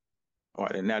 fine. All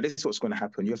right, then now this is what's going to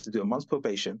happen. You have to do a month's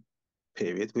probation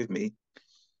period with me,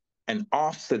 and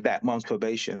after that month's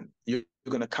probation, you're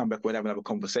going to come back and have another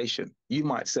conversation. You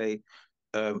might say,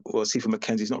 "Well, Sifu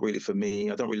Mackenzie's not really for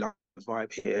me. I don't really like the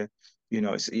vibe here.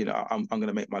 I'm going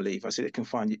to make my leave." I said, "It can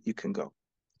fine. You can go,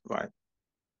 right?"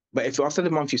 But if after the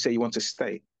month you say you want to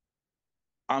stay,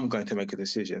 I'm going to make a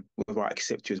decision whether I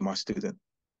accept you as my student,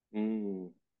 mm,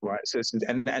 right?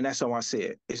 And that's how I see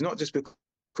it. It's not just because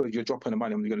you're dropping the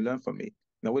money and you're going to learn from me.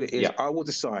 Now, what it is, yeah. I will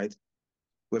decide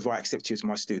whether I accept you as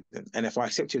my student. And if I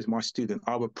accept you as my student,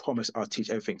 I will promise I'll teach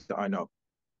everything that I know,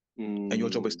 and your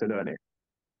job is Mm, to learn it.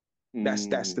 That's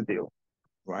the mm, deal,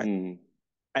 right? mm,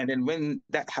 And then when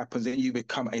that happens, then you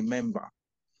become a member.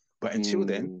 But until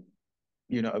then, mm,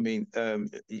 you know what I mean.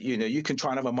 You can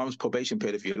try another month's probation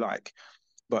period if you like.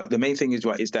 But the main thing is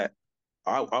right is that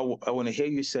I want to hear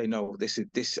you say no.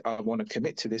 This I want to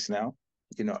commit to this now.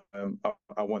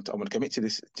 I want to commit to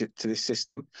this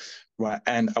system, right?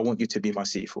 And I want you to be my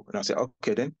Sifu. And I say,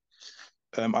 okay, then.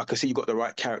 I can see you got the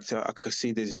right character. I can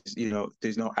see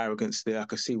there's no arrogance there. I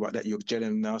can see right that you're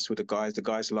gelling us with the guys. The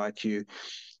guys like you.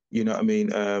 You know what I mean?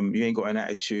 You ain't got an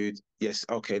attitude. Yes,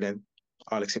 okay, then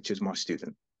I'll accept you as my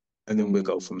student, and then we'll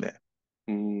go mm, from there.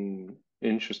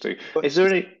 Interesting. But Is there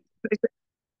any?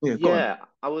 yeah, go on. Yeah,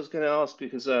 I was going to ask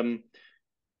because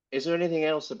is there anything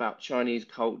else about Chinese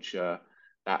culture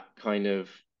that kind of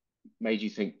made you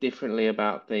think differently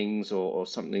about things, or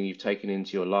something you've taken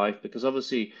into your life? Because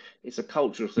obviously it's a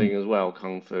cultural thing as well,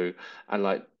 Kung Fu. And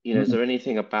like, is Mm-hmm. there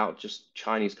anything about just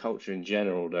Chinese culture in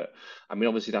general that, I mean,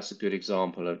 obviously that's a good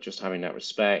example of just having that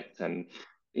respect and,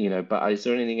 but is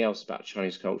there anything else about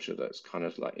Chinese culture that's kind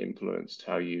of like influenced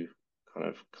how you kind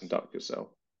of conduct yourself?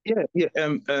 Yeah, yeah.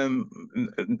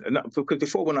 Because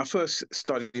before when I first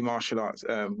studied martial arts,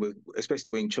 with especially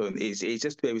Wing Chun, is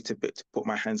just to be able to put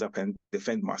my hands up and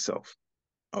defend myself.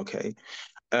 Okay.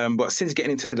 But since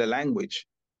getting into the language,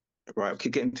 right,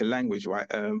 getting into language, right,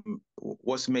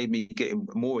 what's made me get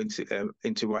more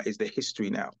into right is the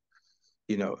history now.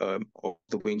 Of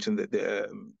the Wing Chun,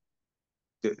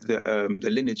 the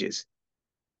lineages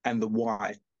and the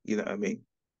why. You know what I mean?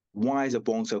 Why is a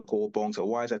bongsa called bongsa?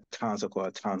 Why is a tansa called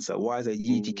a tansa? Why is a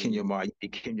yidi Mm, kinyama yidi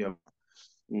kinyama?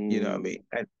 You know what I mm, mean?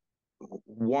 And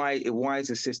why is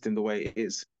the system the way it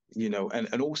is?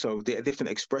 And also there are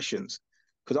different expressions.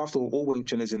 Because after all Wing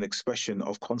Chun is an expression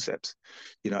of concepts,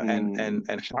 and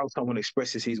how someone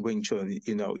expresses his Wing Chun,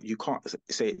 you can't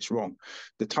say it's wrong.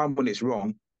 The time when it's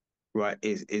wrong, right,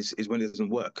 is when it doesn't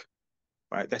work,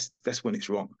 right? That's when it's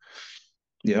wrong.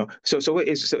 So it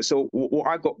is. So what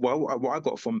I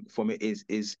got from it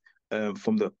is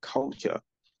from the culture,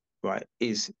 right?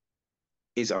 Is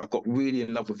I got really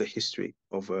in love with the history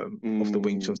of the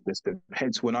Wing Chun mm. system.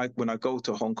 Hence, when I go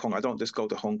to Hong Kong, I don't just go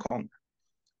to Hong Kong.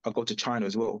 I go to China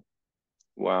as well.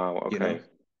 Wow, You know, okay.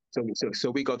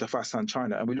 So we go to Fasan,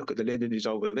 China, and we look at the lineage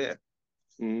over there,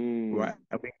 Mm, right?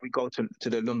 And we go to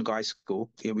the Lungai school.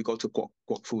 Yeah, we go to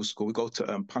Guok Fu school. We go to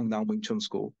Pangnam Wing Chun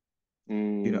school.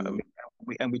 You know what I mm,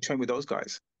 mean? We train with those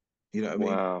guys. You know what I mean?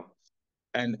 wow.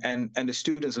 And the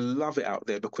students love it out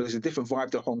there because it's a different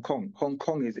vibe to Hong Kong. Hong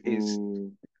Kong is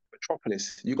Mm,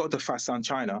 metropolis. You go to Fasan,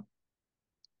 China.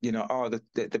 You know,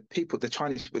 the people, the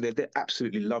Chinese people, they're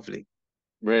absolutely lovely.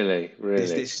 really, There's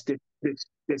really. this,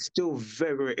 there's still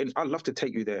very, and I'd love to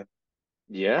take you there.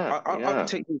 Yeah, I'll yeah.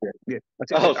 take you there. Yeah, I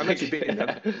Oh, don't know if you've thank you.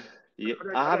 been. Yeah, I I don't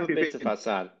know if haven't you've been to been.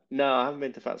 Fatsan. No, I haven't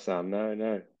been to Fatsan. No,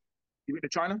 no. You been to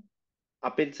China?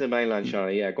 I've been to mainland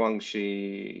China, yeah,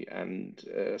 Guangxi and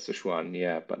Sichuan,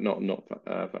 yeah, but not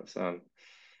Fatsan.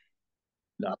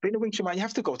 No, I've been to Wing Chun, man. You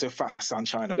have to go to Fasan,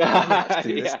 China, man. You have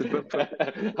to. That's Yeah.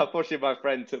 the Unfortunately, my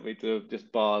friend took me to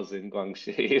just bars in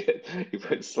Guangxi. He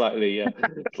went slightly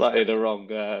the wrong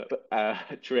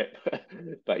trip.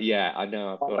 But yeah, I know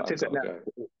I I've tell you got to now, go.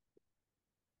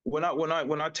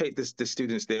 when I take the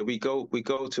students there, we go to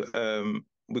the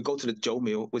Zhou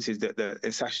Mill, which is the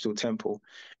ancestral temple,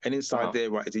 and inside Uh-huh. there,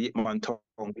 right, is the Yip Man Tong,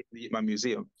 the Yip Man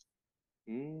Museum.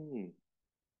 Mm.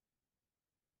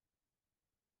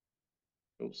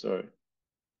 Oh, sorry.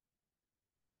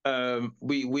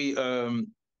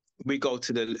 We go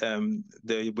to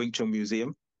the Wing Chun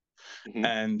Museum, Hmm.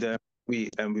 and we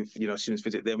students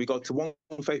visit there. We go to Wong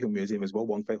Fei Hung Museum as well.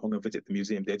 Wong Fei Hung and visit the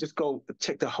museum there. Just go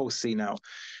check the whole scene out.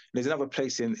 There's another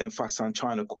place in Fasan,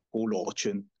 China called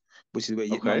Orchun, which is where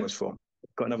Yip Man Okay. was from.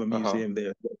 Got another Uh-huh. museum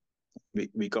there.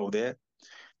 We go there.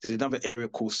 There's another area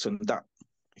called Sundak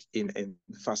in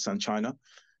Fasan, China,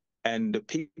 and the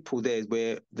people there is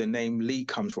where the name Lee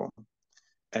comes from,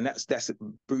 and that's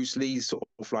Bruce Lee's sort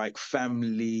of like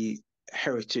family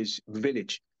heritage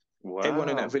village. Everyone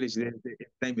in that Wow. village, their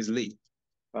name is Lee,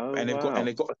 Oh, and wow.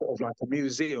 they've got sort of like a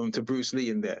museum to Bruce Lee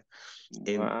in there,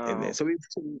 in there. Wow. So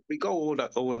we go all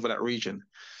over that region,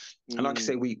 and like I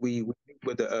say, Mm. we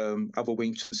with the other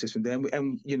wing system there,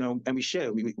 and we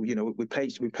share. We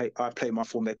play. I play my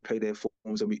form, they play their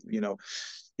forms, and you know.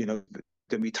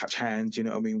 Then we touch hands, you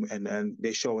know what I mean, and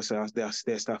they show us their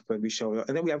stuff, and we show it,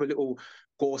 and then we have a little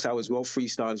course out as well,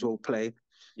 freestyle as well, play,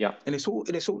 Yeah. and it's all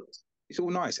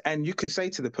nice. And you could say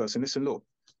to the person, listen, look,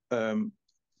 um,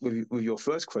 with your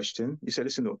first question, you say,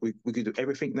 listen, look, we could do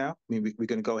everything now. I mean, we're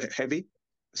going to go heavy.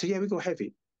 So yeah, we go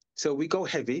heavy. So we go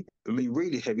heavy. I mean,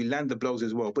 really heavy. Land the blows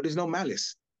as well, but there's no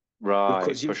malice Right,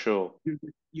 because for sure.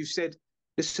 you said,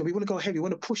 listen, we want to go heavy. We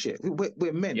want to push it.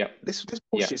 We're men. Yeah. Let's Yeah.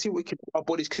 push it. See what our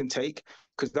bodies can take.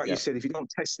 Because like you Yeah. said, if you don't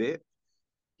test it,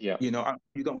 Yeah.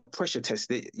 you don't pressure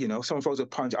test it. Someone throws a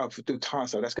punch up do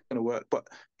Tansa, that's going to work. But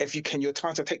if you can, your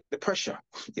Tansa take the pressure.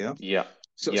 You know. Yeah.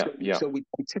 So Yeah. so, Yeah. so we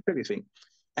tip everything,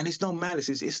 and it's no malice.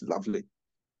 It's lovely.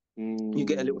 You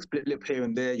get a little Mm. split lip here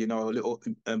and there. A little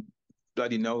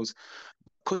bloody nose.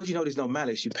 Because there's no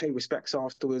malice. You pay respects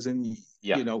afterwards, and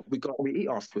Yeah. we eat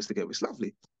afterwards together. It's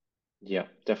lovely. Yeah,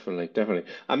 definitely,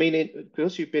 definitely. I mean,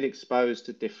 because you've been exposed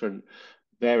to different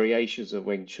variations of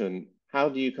Wing Chun, how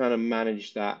do you kind of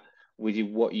manage that with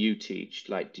what you teach?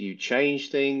 Like, do you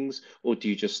change things or do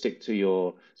you just stick to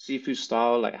your Sifu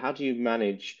style? Like, how do you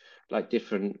manage like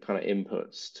different kind of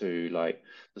inputs to like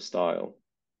the style?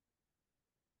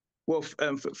 Well,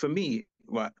 for me,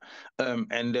 right,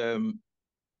 and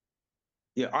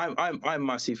yeah, I'm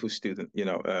my seafood student,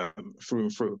 through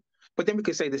and through. But then we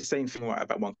could say the same thing, right,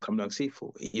 about Wong Kam Leung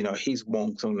Seafood. He's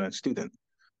Wong Song Leung's student,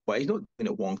 but he's not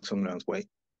doing it Wong Song Leung's way.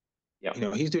 Yeah.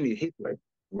 He's doing it his way,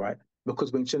 right?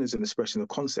 Because Wing Chun is an expression of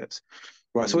concepts,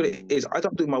 right? So what it Mm, is, I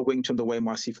don't do my Wing Chun the way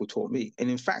my Seafood taught me. And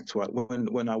in fact, right,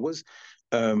 when I was,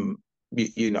 I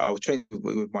was trained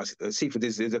with my Seafood.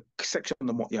 There's a section on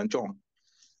the Mot Yan Zhong,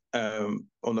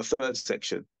 on the third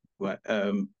section, right?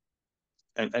 And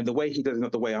the way he does it,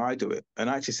 not the way I do it. And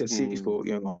I actually said, mm, Seafood,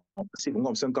 I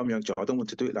don't want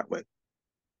to do it that way.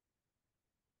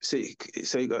 So he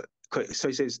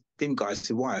says, Dim guy, I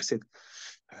said, why? I said,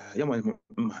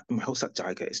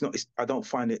 it's not, I don't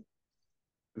find it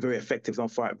very effective,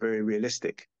 don't find it very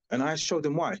realistic. And I showed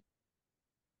him why.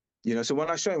 So when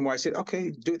I showed him why, I said, okay,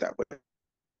 do it that way.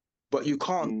 But you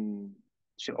can't mm,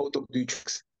 old dog do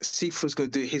tricks. Sifu's gonna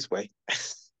do it his way.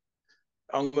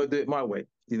 I'm gonna do it my way.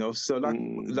 So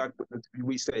mm, like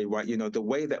we say, right, the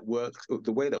way that works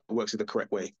is the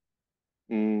correct way.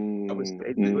 mm, I would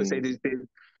say mm,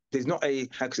 there's not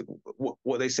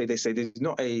what they say there's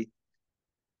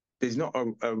not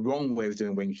a wrong way of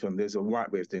doing Wing Chun. There's a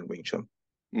right way of doing Wing Chun.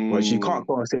 Right? So you can't mm,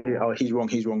 go and say, oh, he's wrong,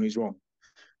 he's wrong, he's wrong.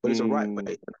 But it's a right way. mm.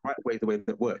 The right way is the way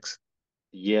that works.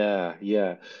 Yeah,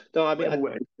 yeah. No, I mean, Whatever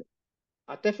way.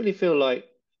 I definitely feel like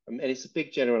and it's a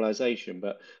big generalization,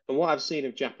 but from what I've seen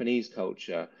of Japanese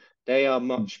culture, they are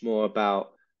much more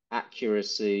about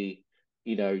accuracy,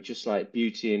 just like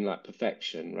beauty and like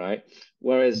perfection, right?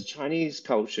 Whereas Chinese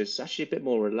culture is actually a bit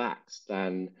more relaxed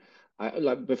than I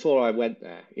like before I went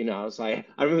there, I was like,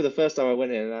 I remember the first time I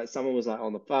went in, like someone was like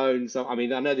on the phone. So I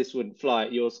mean, I know this wouldn't fly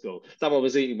at your school. Someone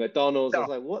was eating McDonald's. I was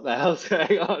No, like, what the hell's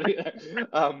going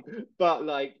on? But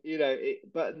like,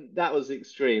 but that was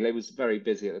extreme. It was very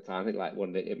busy at the time. I think like one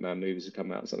of the Ip Man movies had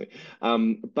come out or something.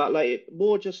 But like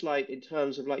more just like in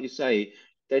terms of like you say,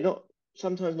 they're not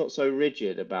sometimes not so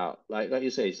rigid about like you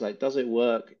say, it's like, does it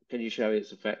work? Can you show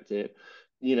it's effective?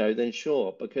 Then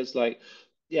sure, because like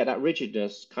yeah, that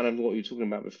rigidness, kind of what you were talking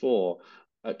about before,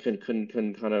 can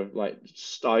kind of like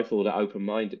stifle that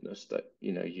open-mindedness that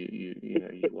you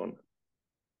want.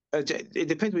 it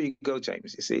depends where you go,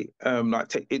 James. You see,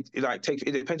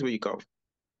 it depends where you go,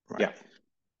 right? Yeah,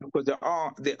 Because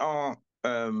there are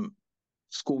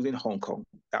schools in Hong Kong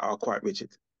that are quite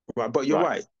rigid, right? But you're right.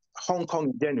 right. Hong Kong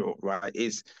in general, right,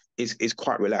 is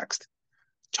quite relaxed.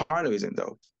 China isn't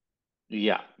though.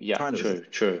 Yeah, yeah, China isn't. true,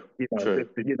 true, true.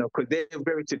 Because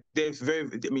they're very.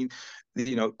 I mean,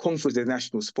 kung fu is their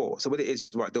national sport. So what it is,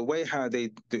 right? The way how they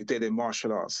do their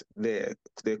martial arts, their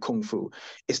kung fu,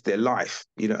 it's their life.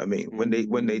 You know what I mean? When they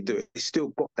do Mm, it, it's still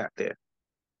got that there.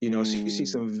 So you see mm,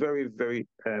 some very, very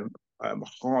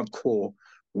hardcore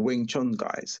Wing Chun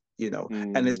guys, and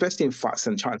mm, especially in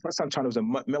Fatsan China. Fatsan China was a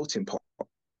melting pot,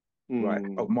 right,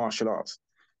 of mm. martial arts.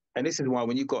 And this is why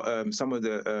when you got some of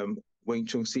the Wing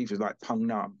Chun Sifus like Pang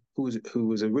Nam, who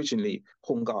was originally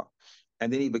Honga,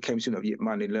 and then he became soon of Yip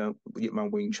Man and learned Yip Man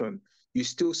Wing Chun, you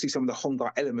still see some of the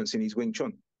Honga elements in his Wing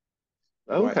Chun.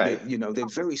 Right, Okay. they're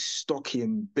very stocky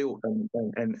and built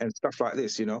and stuff like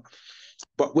this.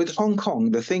 But with Hong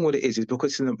Kong, the thing what it is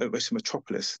because it's a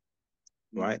metropolis,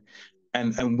 Mm, right?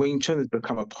 And Wing Chun has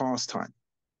become a pastime,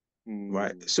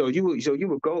 right? mm. So you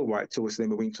would go right to what's the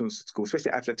name of Wing Chun school,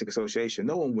 especially Athletic Association.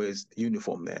 No one wears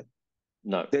uniform there.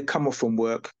 No. They come off from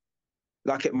work,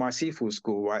 like at my seafood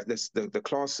school, right? The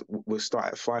class will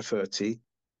start at 5:30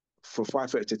 for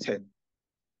 5:30 to 10.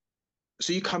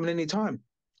 So you come in any time.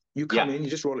 You Yeah, come in, you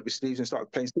just roll up your sleeves and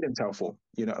start playing student towel form.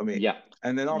 You know what I mean? yeah,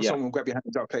 And then after yeah, someone will grab your hand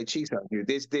and start playing cheese out of you.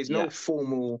 There's no yeah,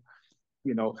 formal,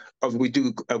 of we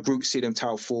do a group student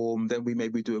towel form, then we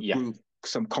maybe do a yeah, group,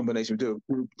 some combination, we do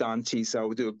a group down T cell,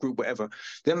 we do a group whatever.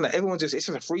 Then like everyone it's just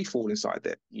a free fall inside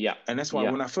there. yeah, And that's why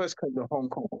yeah. when I first came to Hong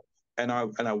Kong and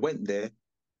I went there,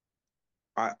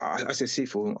 I said,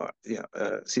 Sifu,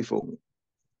 Sifu,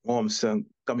 Mom, son,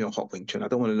 come your hot Wing Chun. I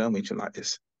don't want to learn Wing Chun like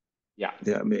this. Yeah,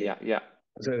 You know what I mean? yeah, yeah.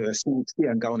 I said, I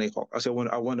said,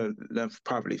 I want to learn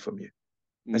privately from you.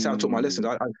 That's how I took my lessons.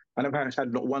 Mm. I never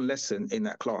had not one lesson in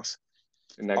that class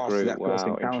In that after group. that first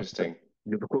Wow, encounter. interesting.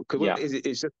 Because what Yeah, it is,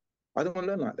 it's just, I don't want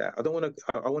to learn like that. I don't want to,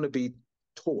 I want to be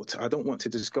taught. I don't want to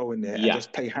just go in there and yeah.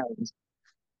 just play hands,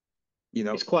 you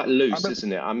know. It's quite I loose, remember,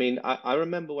 isn't it? I mean, I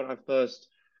remember when I first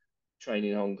trained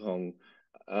in Hong Kong,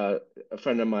 a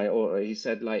friend of mine, or he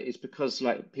said like it's because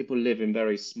like people live in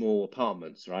very small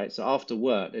apartments, right? So after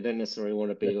work, they don't necessarily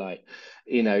want to be like,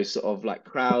 sort of like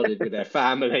crowded with their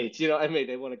family. Do you know what I mean?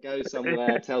 They want to go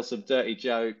somewhere, tell some dirty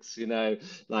jokes, yeah,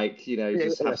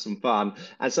 just yeah, have some fun.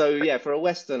 And so yeah, for a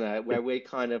Westerner, where we're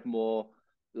kind of more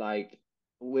like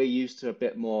we're used to a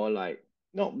bit more like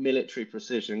not military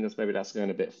precision, because maybe that's going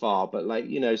a bit far, but like,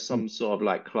 mm, some sort of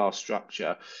like class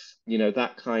structure,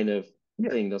 that kind of yeah,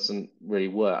 thing doesn't really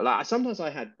work. Like sometimes I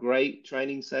had great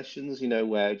training sessions,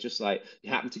 where just like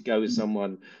you happen to go with mm,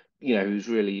 someone, who's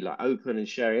really like open and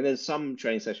sharing. And then some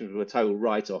training sessions were a total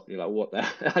write-off. You're like, what the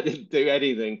I didn't do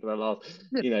anything for the last,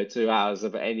 yeah, 2 hours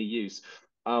of any use.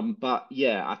 But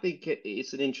yeah, I think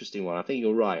it's an interesting one. I think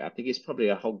you're right. I think it's probably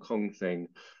a Hong Kong thing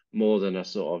more than a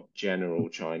sort of general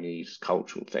Chinese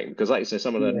cultural thing. Because like you say,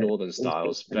 some of the yeah. northern It's,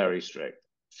 styles very strict.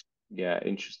 Yeah,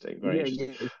 interesting. Very yeah,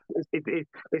 interesting. yeah.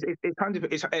 It's kind of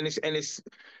it's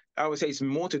I would say it's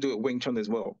more to do with Wing Chun as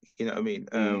well. You know what I mean?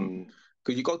 Mm,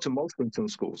 Because you go to most Wing Chun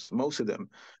schools, most of them,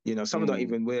 some don't mm,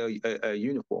 even wear a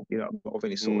uniform, of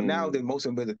any sort. Now mm, they most of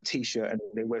them wear the t-shirt and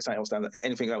they wear something else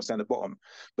anything else down the bottom,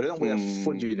 but they don't wear a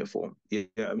full mm, uniform. You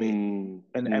know what I mean? mm,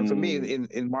 And for me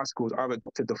mm. in my schools, I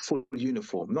adopted the full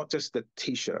uniform, not just the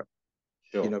t-shirt.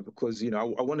 Sure. Because I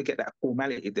want to get that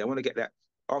formality there. I want to get that.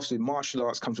 Obviously, martial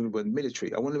arts comes with the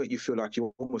military. I want to make you feel like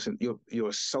you're almost you're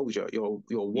a soldier, you're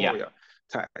a Yeah. warrior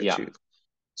type Yeah. attitude.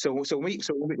 So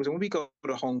when we go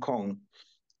to Hong Kong,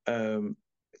 um,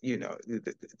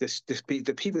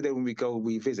 the people there when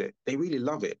we visit, they really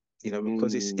love it.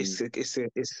 Because Mm,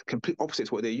 it's complete opposite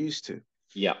to what they're used to.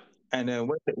 yeah. And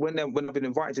when I've been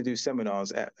invited to do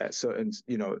seminars at certain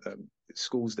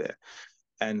schools there,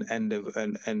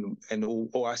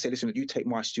 or I say, listen, you take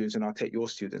my students and I'll take your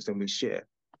students, and we share.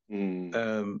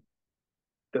 Mm.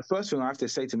 The first thing I have to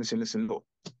say to them is, listen, look,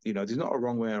 there's not a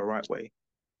wrong way or a right way,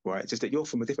 right? It's just that you're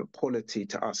from a different polity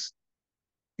to us.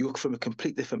 You're from a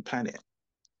complete different planet,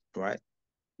 right?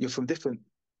 You're from different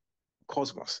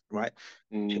cosmos, right?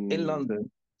 In Mm.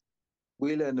 London,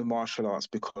 we learn the martial arts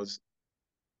because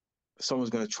someone's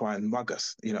going to try and mug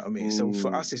us. You know what I mean? So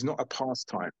for Mm. us, it's not a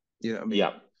pastime. You know what I mean?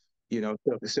 Yeah.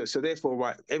 So therefore,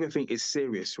 right, everything is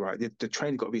serious, right? The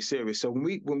training got to be serious. So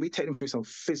when we take them through some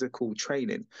physical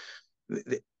training,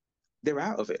 they're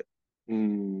out of it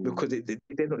Mm. because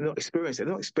they're not experienced. They're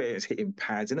not experienced hitting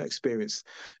pads. They're not experienced,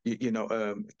 getting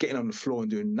on the floor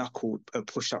and doing knuckle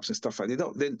push-ups and stuff like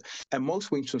that. And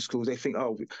most Wing Chun schools, they think,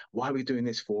 oh, why are we doing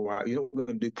this for? Right? You're not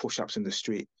going to do push-ups in the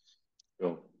street.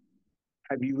 Sure.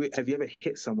 Have you ever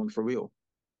hit someone for real?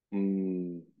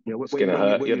 Mm. You know, It's gonna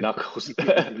hurt when your you knuckles.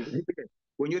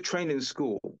 when you're training in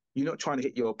school, you're not trying to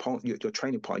hit your opponent, your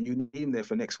training partner. You need him there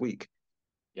for next week.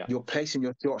 Yeah. You're placing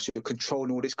your thoughts, you're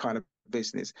controlling all this kind of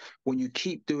business. When you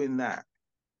keep doing that,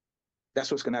 that's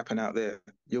what's going to happen out there.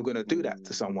 You're going to do that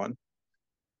to Mm. someone.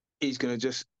 He's going to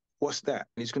just, what's that?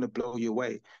 And he's going to blow you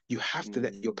away. You have to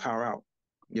let your Mm. power out.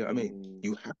 You know what I mean? Mm.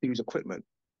 You have to use equipment.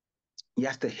 You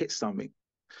have to hit something.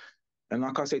 And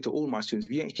like I say to all my students,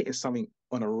 if you ain't hitting something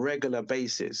on a regular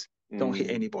basis, don't hit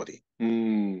Mm. anybody.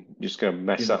 Mm. You're just gonna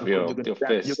mess up Because your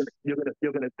fist.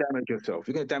 you're gonna damage yourself.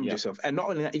 You're gonna damage Yeah. yourself. And not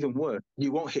only that, even worse,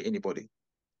 you won't hit anybody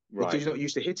because Right. you're not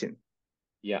used to hitting.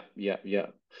 Yeah. Yeah. Yeah.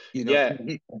 You know,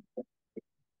 Yeah.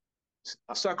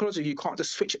 Uh, psychologically, you can't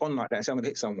just switch on like that and say, I'm gonna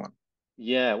hit someone,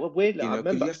 yeah. Well, weirdly, I because you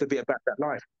remember. have to be about that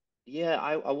life. Yeah,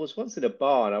 I was once in a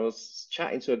bar and I was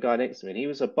chatting to a guy next to me, and he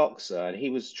was a boxer and he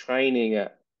was training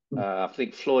at I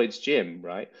think Floyd's gym,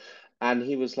 right? And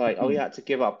he was like, "Oh, he Mm-hmm. had to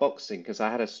give up boxing because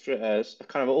I had a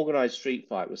kind of organized street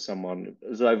fight with someone. It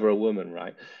was over a woman,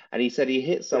 right?" And he said he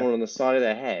hit Yeah, someone on the side of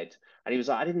their head, and he was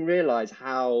like, "I didn't realize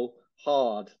how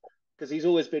hard." Because he's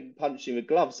always been punching with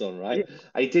gloves on, right? yeah,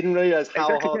 And he didn't realize how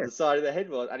exactly. hard Yeah. the side of the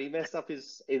head was, and he messed up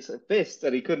his fist,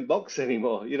 and he couldn't box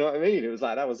anymore. You know what I mean? It was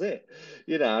like that was it.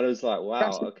 And I was like, That's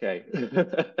wow, it. okay.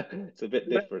 It's a bit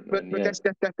different But then, yeah.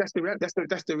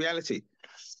 that's the reality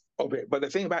of it. But the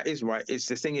thing about it is, right, is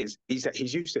the thing is that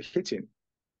he's used to hitting,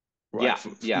 right?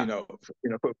 Yeah, yeah.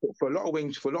 For a lot of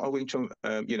Wing Chun,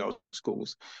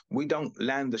 schools, we don't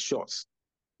land the shots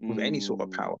with any sort of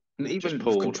Mm, power, and just even with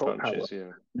pulled control power. punches,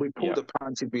 yeah. We pull Yeah, the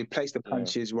punches, we place the yeah.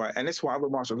 punches, right? And that's why other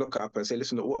martials look up and say,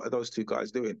 listen, look, what are those two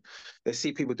guys doing? They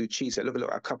see people do cheese. They look at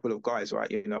a couple of guys, right?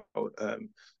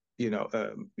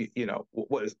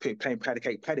 What is playing patty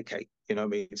cake? You know what I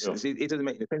mean? Sure. It doesn't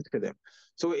make any sense to them.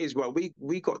 So it is, right,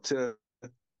 we got to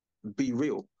be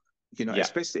real, Yeah.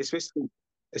 especially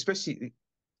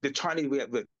the Chinese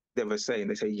they were saying,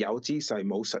 they say, Yao Ji Sai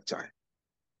Mo Sat Jai,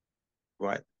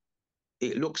 right?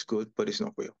 It looks good, but it's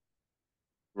not real.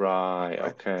 Right,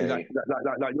 Right? okay.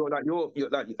 You're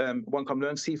like one come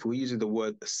learn Sifu, he uses the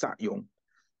word satyong.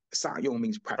 Satyong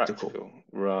means practical. Practical.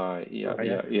 Right, yeah, Right?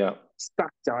 Yeah. yeah, yeah.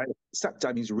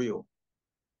 Satjai means real,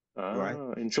 right?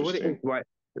 Ah, So what it is, interesting. right?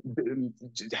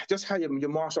 Just how your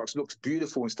martial arts looks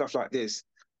beautiful and stuff like this,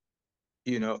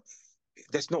 you know,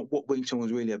 that's not what Wing Chun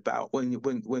was really about. When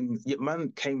Yip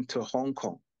Man came to Hong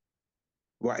Kong,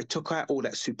 right, it took out all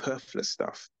that superfluous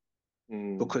stuff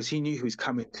Mm, because he knew he was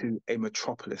coming to a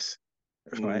metropolis,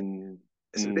 right? mm,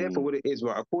 So therefore, mm. what it is,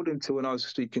 right? According to when I was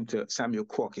speaking to Samuel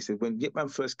Kwok, he said when Yip Man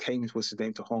first came, what's his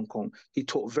name, to Hong Kong, he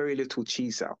taught very little chi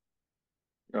sao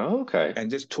Oh, okay.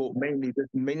 and just taught mainly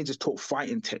just taught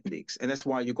fighting techniques, and that's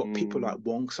why you got people like Mm,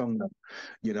 Wong Sung,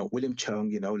 William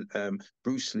Chung,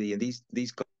 Bruce Lee, and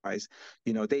these guys,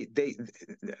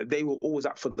 they were always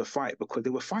up for the fight because they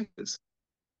were fighters.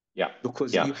 yeah,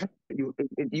 Because yeah. you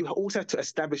also had to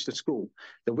establish the school.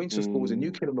 The Winchester School was a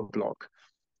new Mm, kid on the block,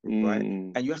 right?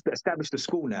 mm, And you have to establish the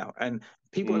school now. And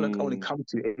people only mm, come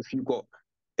to it if you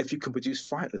can produce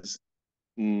fighters.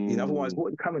 Otherwise, mm. what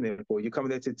are you coming there for? You're coming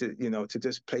there to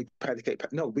just play patty cake.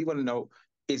 No, we want to know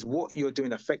is what you're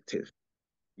doing effective.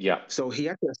 Yeah. So he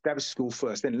had to establish school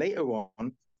first. Then later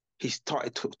on, he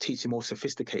started teaching more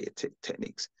sophisticated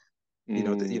techniques.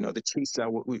 Mm, The chi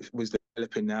style was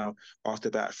developing now after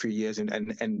about 3 years, and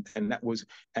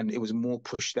it was more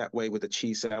pushed that way with the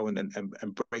chi style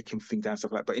and breaking things down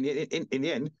stuff like that. But in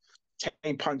the end,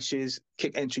 chain punches,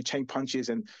 kick entry, chain punches,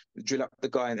 and drill up the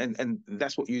guy, and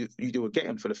that's what you do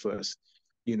again for the first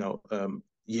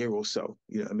year or so.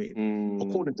 You know what I mean? mm,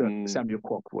 According to mm. Samuel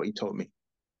Kwok, what he told me.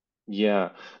 Yeah.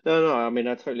 No, no, I mean,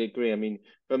 I totally agree. I mean,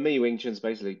 for me, Wing Chun's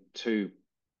basically two.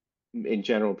 in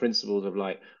general principles of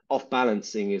like off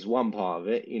balancing is one part of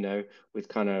it, with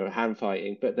kind of hand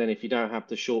fighting. But then if you don't have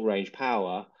the short range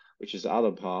power, which is the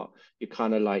other part, you're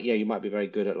kind of like, yeah, you might be very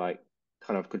good at like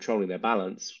kind of controlling their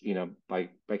balance, by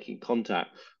making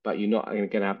contact, but you're not going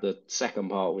to have the second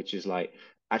part, which is like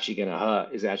actually going to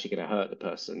hurt. Is it actually going to hurt the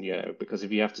person? Because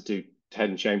if you have to do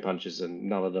 10 chain punches and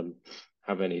none of them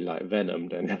have any like venom,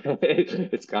 then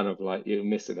it's kind of like you're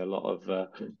missing a lot of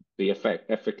the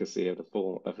efficacy of the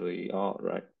form of the art,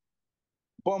 right?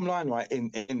 Bottom line, right,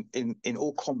 in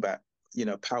all combat,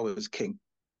 power is king.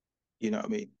 You know what I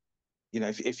mean?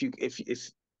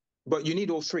 If but you need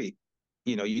all three.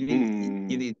 You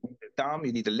Mm, need the dam,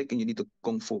 you need the lick, and you need the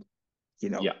kung fu. You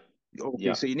know, yeah,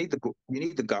 okay. yeah, So you need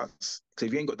the guts. Because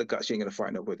if you ain't got the guts, you ain't gonna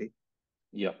fight nobody.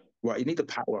 yeah. Right? You need the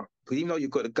power. Because even though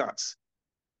you've got the guts,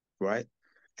 right,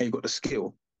 and you've got the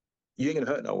skill, you ain't gonna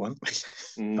hurt no one.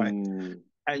 Right? Mm,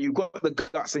 And you've got the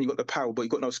guts and you've got the power, but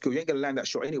you've got no skill. You ain't gonna land that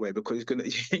shot anyway because you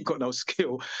ain't got no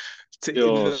skill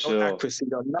sure, no sure. accuracy,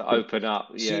 no To nothing. open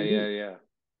up, So yeah, you yeah, need yeah.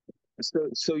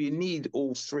 so you need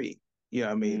all three. You know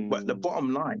what I mean? But the Mm,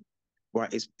 bottom line,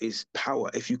 right, is power.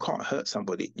 If you can't hurt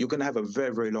somebody, you're gonna have a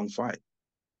very, very long fight.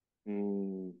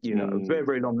 A very, mm,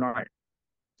 very long night.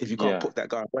 If you can't yeah. put that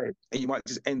guy away, and you might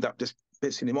just end up just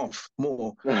pissing him off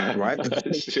more, right?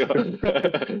 Sure.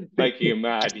 Making him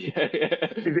mad, yeah, yeah.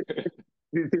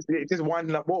 It's just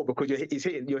winding up more because you're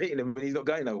hitting him and he's not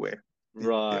going nowhere.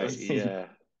 You know Right, what I mean? yeah,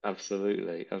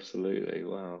 absolutely, absolutely.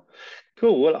 Wow.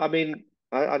 Cool. Well, I mean,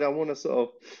 I don't want to sort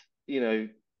of,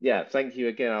 yeah, thank you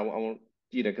again. I want,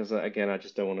 because again, I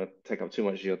just don't want to take up too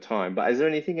much of your time. But is there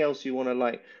anything else you want to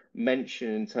like mention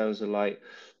in terms of like,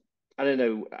 I don't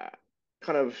know,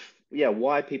 kind of, yeah,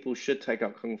 why people should take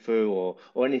up Kung Fu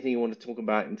or anything you want to talk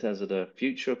about in terms of the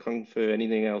future of Kung Fu,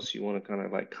 anything else you want to kind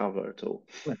of like cover at all?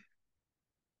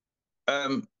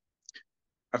 Um,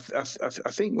 I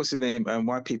think what's the name and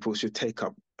why people should take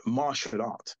up martial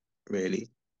art, really,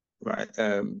 right?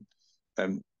 Um,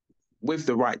 with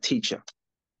the right teacher.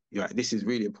 Right, this is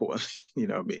really important. You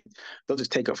know what I mean? Don't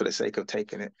just take up for the sake of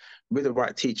taking it. With the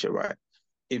right teacher, right?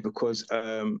 Because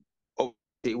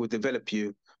it will develop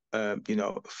you,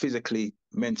 physically,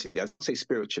 mentally. I don't say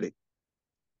spiritually,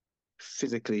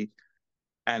 physically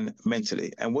and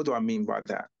mentally. And what do I mean by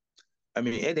that? I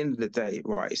mean, at the end of the day,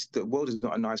 right? The world is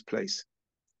not a nice place,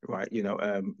 right?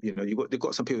 They've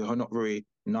got some people who are not very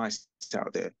nice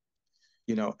out there,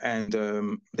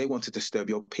 and they want to disturb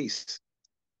your peace,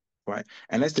 right?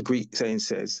 And as the Greek saying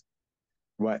says,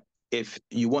 right, if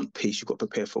you want peace, you've got to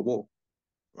prepare for war,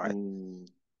 right? Mm,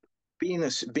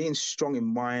 Being strong in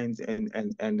mind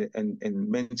and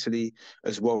mentally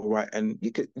as well, right? And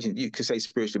you could say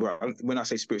spiritually, but when I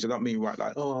say spiritually, I don't mean right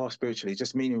like spiritually,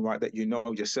 just meaning right that you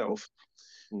know yourself,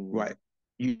 mm, right?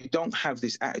 You don't have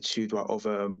this attitude right, of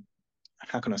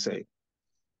how can I say?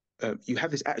 You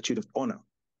have this attitude of honor.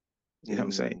 You know what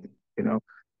I'm saying? mm, You know,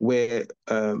 where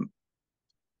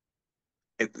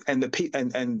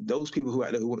and those people who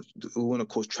want to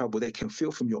cause trouble, they can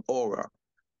feel from your aura,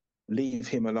 leave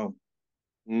him alone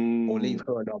or leave mm,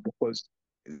 her alone because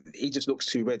he just looks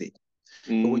too ready.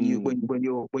 But when you mm, when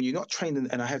you're not trained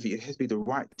and I have it has to be the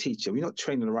right teacher. When you're not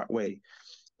trained in the right way,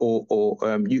 or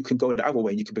you can go the other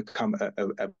way. You can become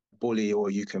a bully, or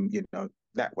you can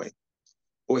that way.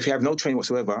 Or if you have no training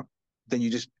whatsoever, then you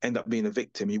just end up being a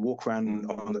victim. You walk around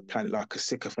on the mm, planet like a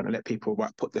sycophant and let people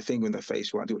right, put their finger in their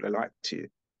face, right, do what they like to you.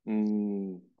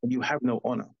 mm, And you have no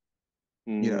honor.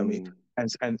 You know what I mean?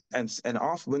 mm, And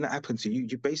after when that happens to you,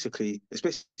 you basically,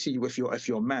 especially if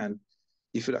you're a man,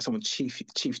 you feel like someone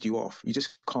chiefed you off. You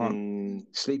just can't mm,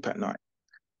 sleep at night.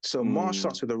 So martial mm,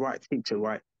 arts with the right teacher,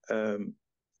 right,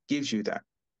 gives you that.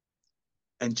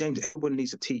 And James, everyone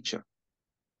needs a teacher.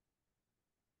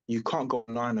 You can't go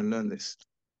online and learn this.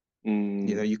 mm,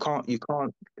 You can't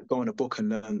go in a book and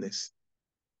learn this.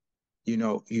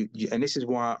 And this is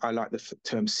why I like the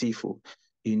term Sifu.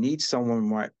 You need someone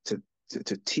right to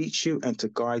teach you and to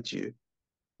guide you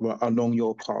right along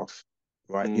your path,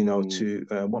 right? mm, To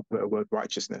what better word,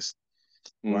 righteousness,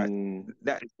 right? mm,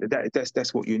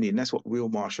 That's what you need, and that's what real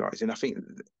martial arts is. And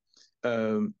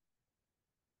um,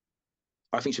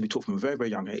 I think should be taught from a very, very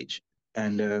young age.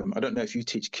 And I don't know if you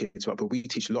teach kids, right? But we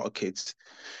teach a lot of kids.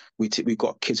 We've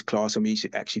got kids class, and we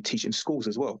actually teach in schools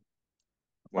as well,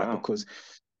 right? wow. Because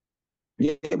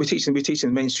yeah, we're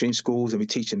teaching mainstream schools, and we're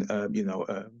teaching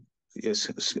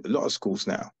yes, a lot of schools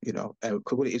now.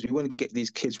 Because what it is, we want to get these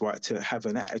kids right to have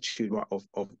an attitude right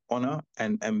of honor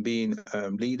and being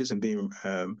leaders and being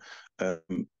um,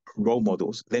 role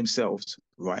models themselves,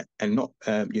 right? And not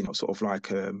sort of like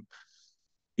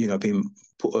being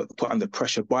put under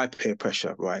pressure by peer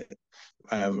pressure, right?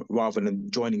 rather than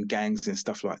joining gangs and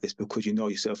stuff like this, because you know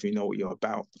yourself, you know what you're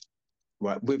about,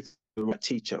 right? With the right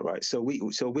teacher, right? So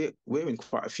we're in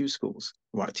quite a few schools,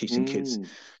 right, teaching kids. Mm.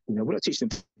 You know, we're not teaching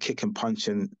them to kick and punch,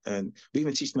 and we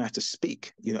even teach them how to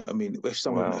speak. You know what I mean? If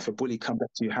a Wow. bully comes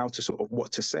back to you, how to sort of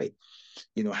what to say,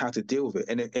 you know, how to deal with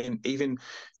it. And even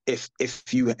if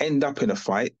you end up in a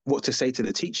fight, what to say to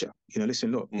the teacher. You know,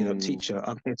 listen, look, you know, Mm. teacher,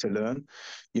 I'm here to learn.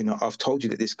 You know, I've told you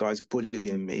that this guy's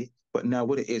bullying me, but now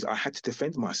what it is, I had to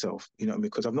defend myself, you know,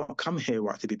 because I've not come here,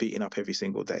 right, to be beaten up every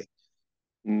single day.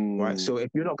 Right. Mm. So if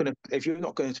you're not going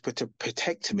to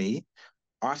protect me,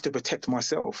 I have to protect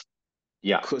myself,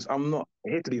 Yeah. because I'm not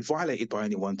here to be violated by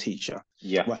any one teacher.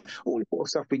 Yeah. Right. All the sort of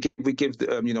stuff we give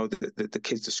the, you know, the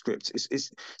kids the script.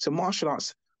 It's so martial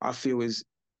arts, I feel, is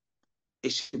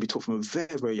it should be taught from a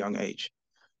very, very young age.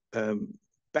 Um,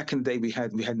 Back in the day, we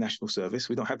had national service.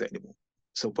 We don't have that anymore.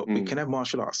 So, but we can Mm. have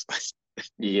martial arts.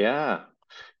 Yeah.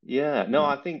 Yeah. You No, know,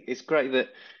 I think it's great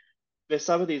that there's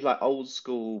some of these like old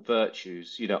school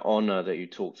virtues, honor that you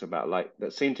talked about, like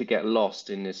that seem to get lost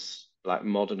in this like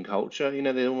modern culture.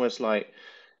 They're almost like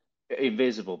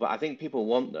invisible, but I think people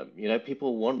want them.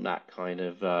 People want that kind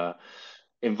of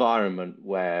environment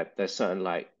where there's certain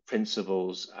like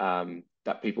principles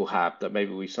that people have that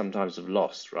maybe we sometimes have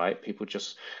lost, right? People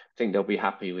just think they'll be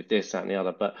happy with this, that, and the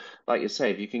other. But like you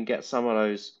say, if you can get some of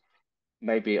those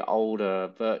maybe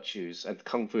older virtues, and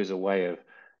Kung Fu is a way of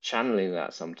channeling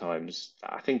that sometimes,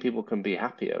 I think people can be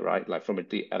happier, right? Like from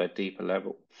at a deeper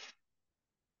level.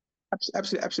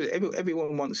 absolutely, absolutely.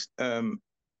 Everyone wants.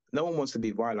 No one wants to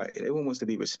be violated. Everyone wants to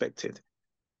be respected,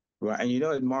 right? And you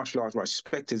know, in martial arts, right,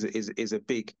 respect is a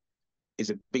big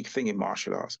thing in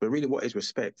martial arts. But really, what is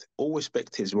respect? All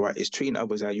respect is, right, is treating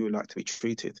others how you would like to be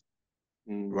treated,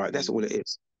 right? That's all Mm, it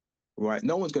is, right?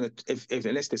 No one's gonna, if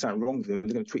unless there's something wrong with them,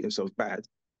 they're gonna treat themselves bad.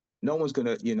 No one's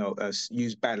gonna,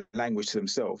 use bad language to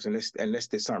themselves unless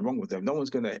there's something wrong with them. No one's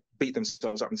gonna beat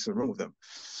themselves up and something wrong with them.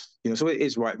 So it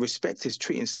is, right. Respect is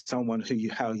treating someone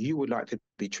how you would like to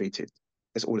be treated.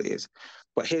 That's all it is.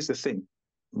 But here's the thing,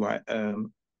 right?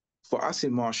 For us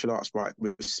in martial arts, right,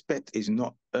 respect is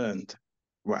not earned,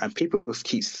 right? And people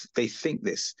they think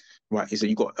this, right, is that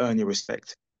you got to earn your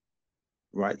respect,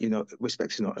 right?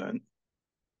 Respect is not earned.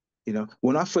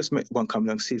 When I first met Wang Kam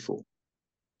Leung Sifu,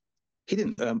 he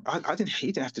didn't, he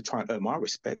didn't have to try and earn my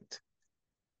respect.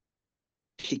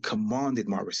 He commanded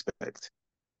my respect.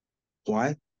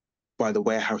 Why? By the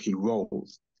way how he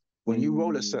rolls. When you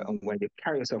roll a mm, certain way, you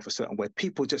carry yourself a certain way.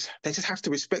 People they just have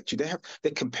to respect you.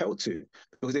 They're compelled to,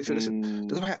 because they feel, listen,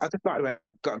 mm, I just like the way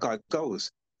that guy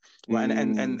goes, right?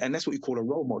 And that's what you call a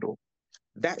role model.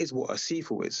 That is what a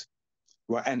Sifu is,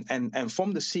 right? And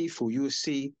from the Sifu, you will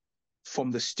see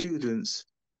from the students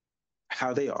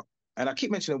how they are. And I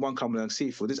keep mentioning one common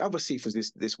Sifu. There's other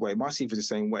Sifus this way. My Sifu is the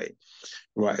same way,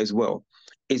 right? As well,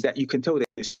 is that you can tell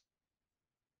that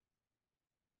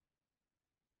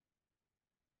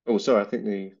Oh, sorry, I think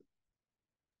the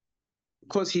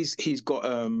because he's got,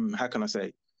 how can I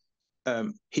say,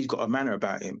 he's got a manner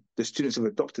about him. The students have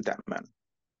adopted that manner.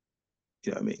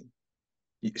 You know what I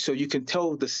mean? So you can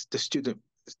tell the student,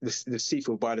 the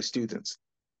Sifu by the students.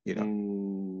 You know,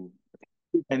 mm,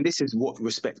 and this is what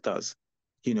respect does.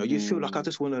 You feel like, I mm,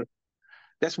 just want to.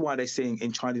 That's why they're saying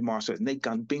in Chinese martial arts, "Ne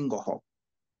gan bingo ho."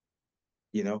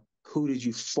 Who did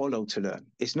you follow to learn?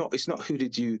 It's not who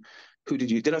did you.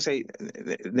 They don't say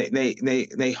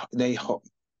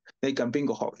they gan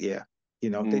bingo ho. Yeah. They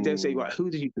don't say, mm, right, who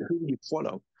did you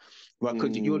follow? Right,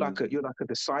 because mm, you're like a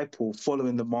disciple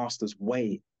following the master's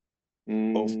way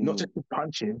of not mm, just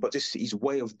punching, but just his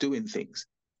way of doing things.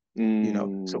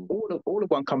 So mm, all of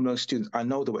one come learn students, I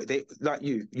know the way they like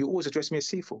you. You always address me as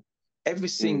Sifu. Every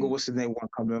single mm, what's the name one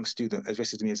come learn student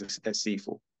addresses me as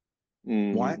Sifu.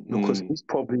 Why? mm, Because mm, he's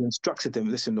probably instructed them.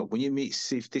 Listen, look, when you meet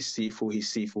this Sifu,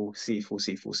 he's Sifu, Sifu,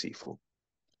 Sifu, Sifu.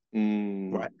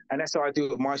 mm, Right, and that's how I do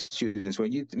with my students.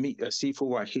 When you meet a Sifu,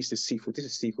 right, he's the Sifu, this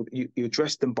is Sifu. You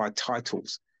address them by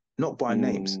titles, not by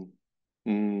names.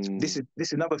 mm, This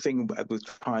is another thing with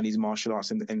Chinese martial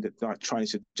arts and the like,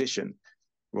 Chinese tradition,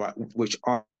 right? Which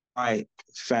I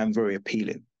found very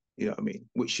appealing. You know what I mean?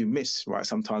 Which you miss, right?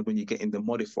 Sometimes when you get in the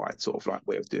modified sort of like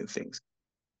way of doing things.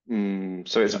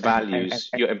 So You it's know, and values.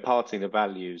 You're imparting the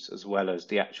values as well as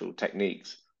the actual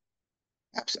techniques.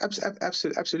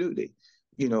 absolutely.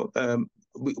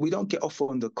 We don't get off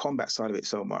on the combat side of it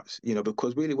so much,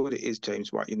 because really what it is,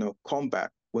 James, right?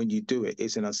 Combat, when you do it,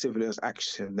 is an uncivilized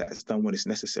action that is done when it's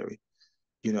necessary.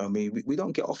 You know what I mean? We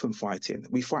don't get off in fighting.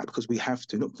 We fight because we have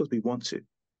to, not because we want to,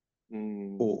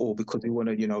 Mm, or because we want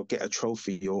to, get a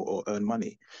trophy or earn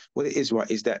money. What it is, right,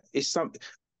 is that it's some.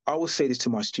 I will say this to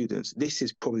my students: this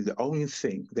is probably the only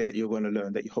thing that you're going to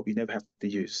learn that you hope you never have to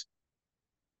use.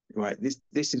 Right?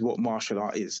 This is what martial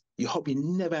art is. You hope you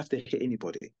never have to hit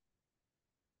anybody,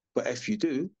 but if you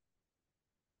do,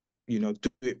 do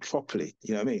it properly.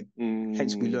 You know what I mean?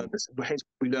 Hence we learn Mm, this. Hence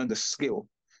we learn the skill.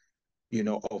 We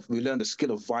learn the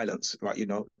skill of violence, right?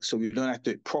 So we learn how to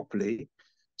do it properly.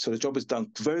 So the job is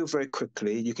done very, very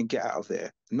quickly. You can get out of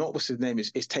there. Not what's his name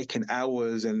is. It's taking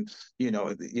hours, and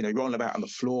rolling about on the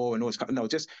floor and all this. No,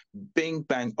 just bing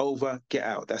bang over, get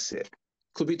out. That's it.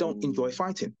 Because we don't enjoy mm,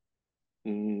 fighting.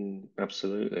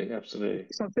 absolutely, absolutely.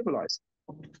 It's not civilized.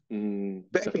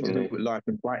 Better things to do Definitely. with life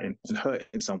than fighting and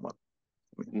hurting someone.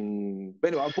 Mm. But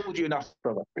anyway, I bored you enough,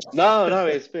 brother. No, no,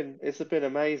 it's been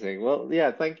amazing. Well,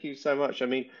 yeah, thank you so much. I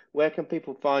mean, where can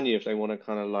people find you if they want to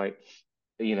kind of like,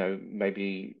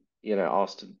 maybe,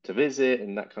 ask to visit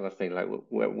and that kind of thing? Like,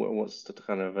 what's the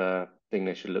kind of thing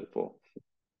they should look for?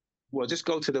 Well, just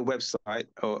go to the website,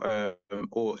 or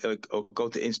go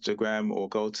to Instagram, or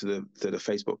go to the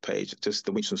Facebook page, just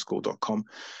the wingchunschool.com,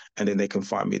 and then they can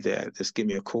find me there. Just give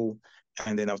me a call,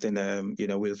 and then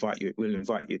we'll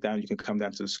invite you down. You can come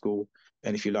down to the school,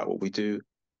 and if you like what we do,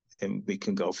 then we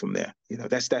can go from there.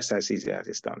 That's as easy as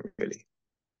it's done, really.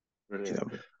 You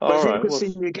Brilliant. know, but All it's really right. good Well,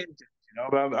 seeing you again.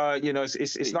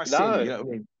 It's nice seeing you. You no, know what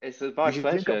I mean? it's my We should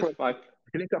link pleasure. up for It's my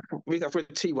link up for a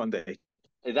tea one day.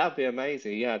 That'd be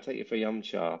amazing. Yeah, I'd take you for Yum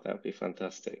Cha. That'd be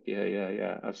fantastic. Yeah, yeah,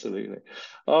 yeah, absolutely.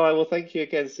 All right. Well, thank you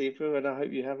again, Sifu, and I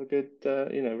hope you have a good,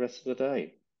 rest of the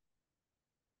day.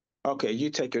 Okay, you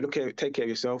take care. Take care of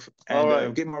yourself, All and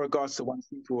right. give my regards to one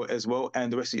people as well,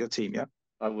 and the rest of your team. Yeah.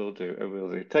 I will do. I will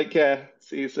do. Take care.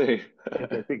 See you soon. Take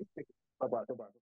care. Bye bye. Bye bye.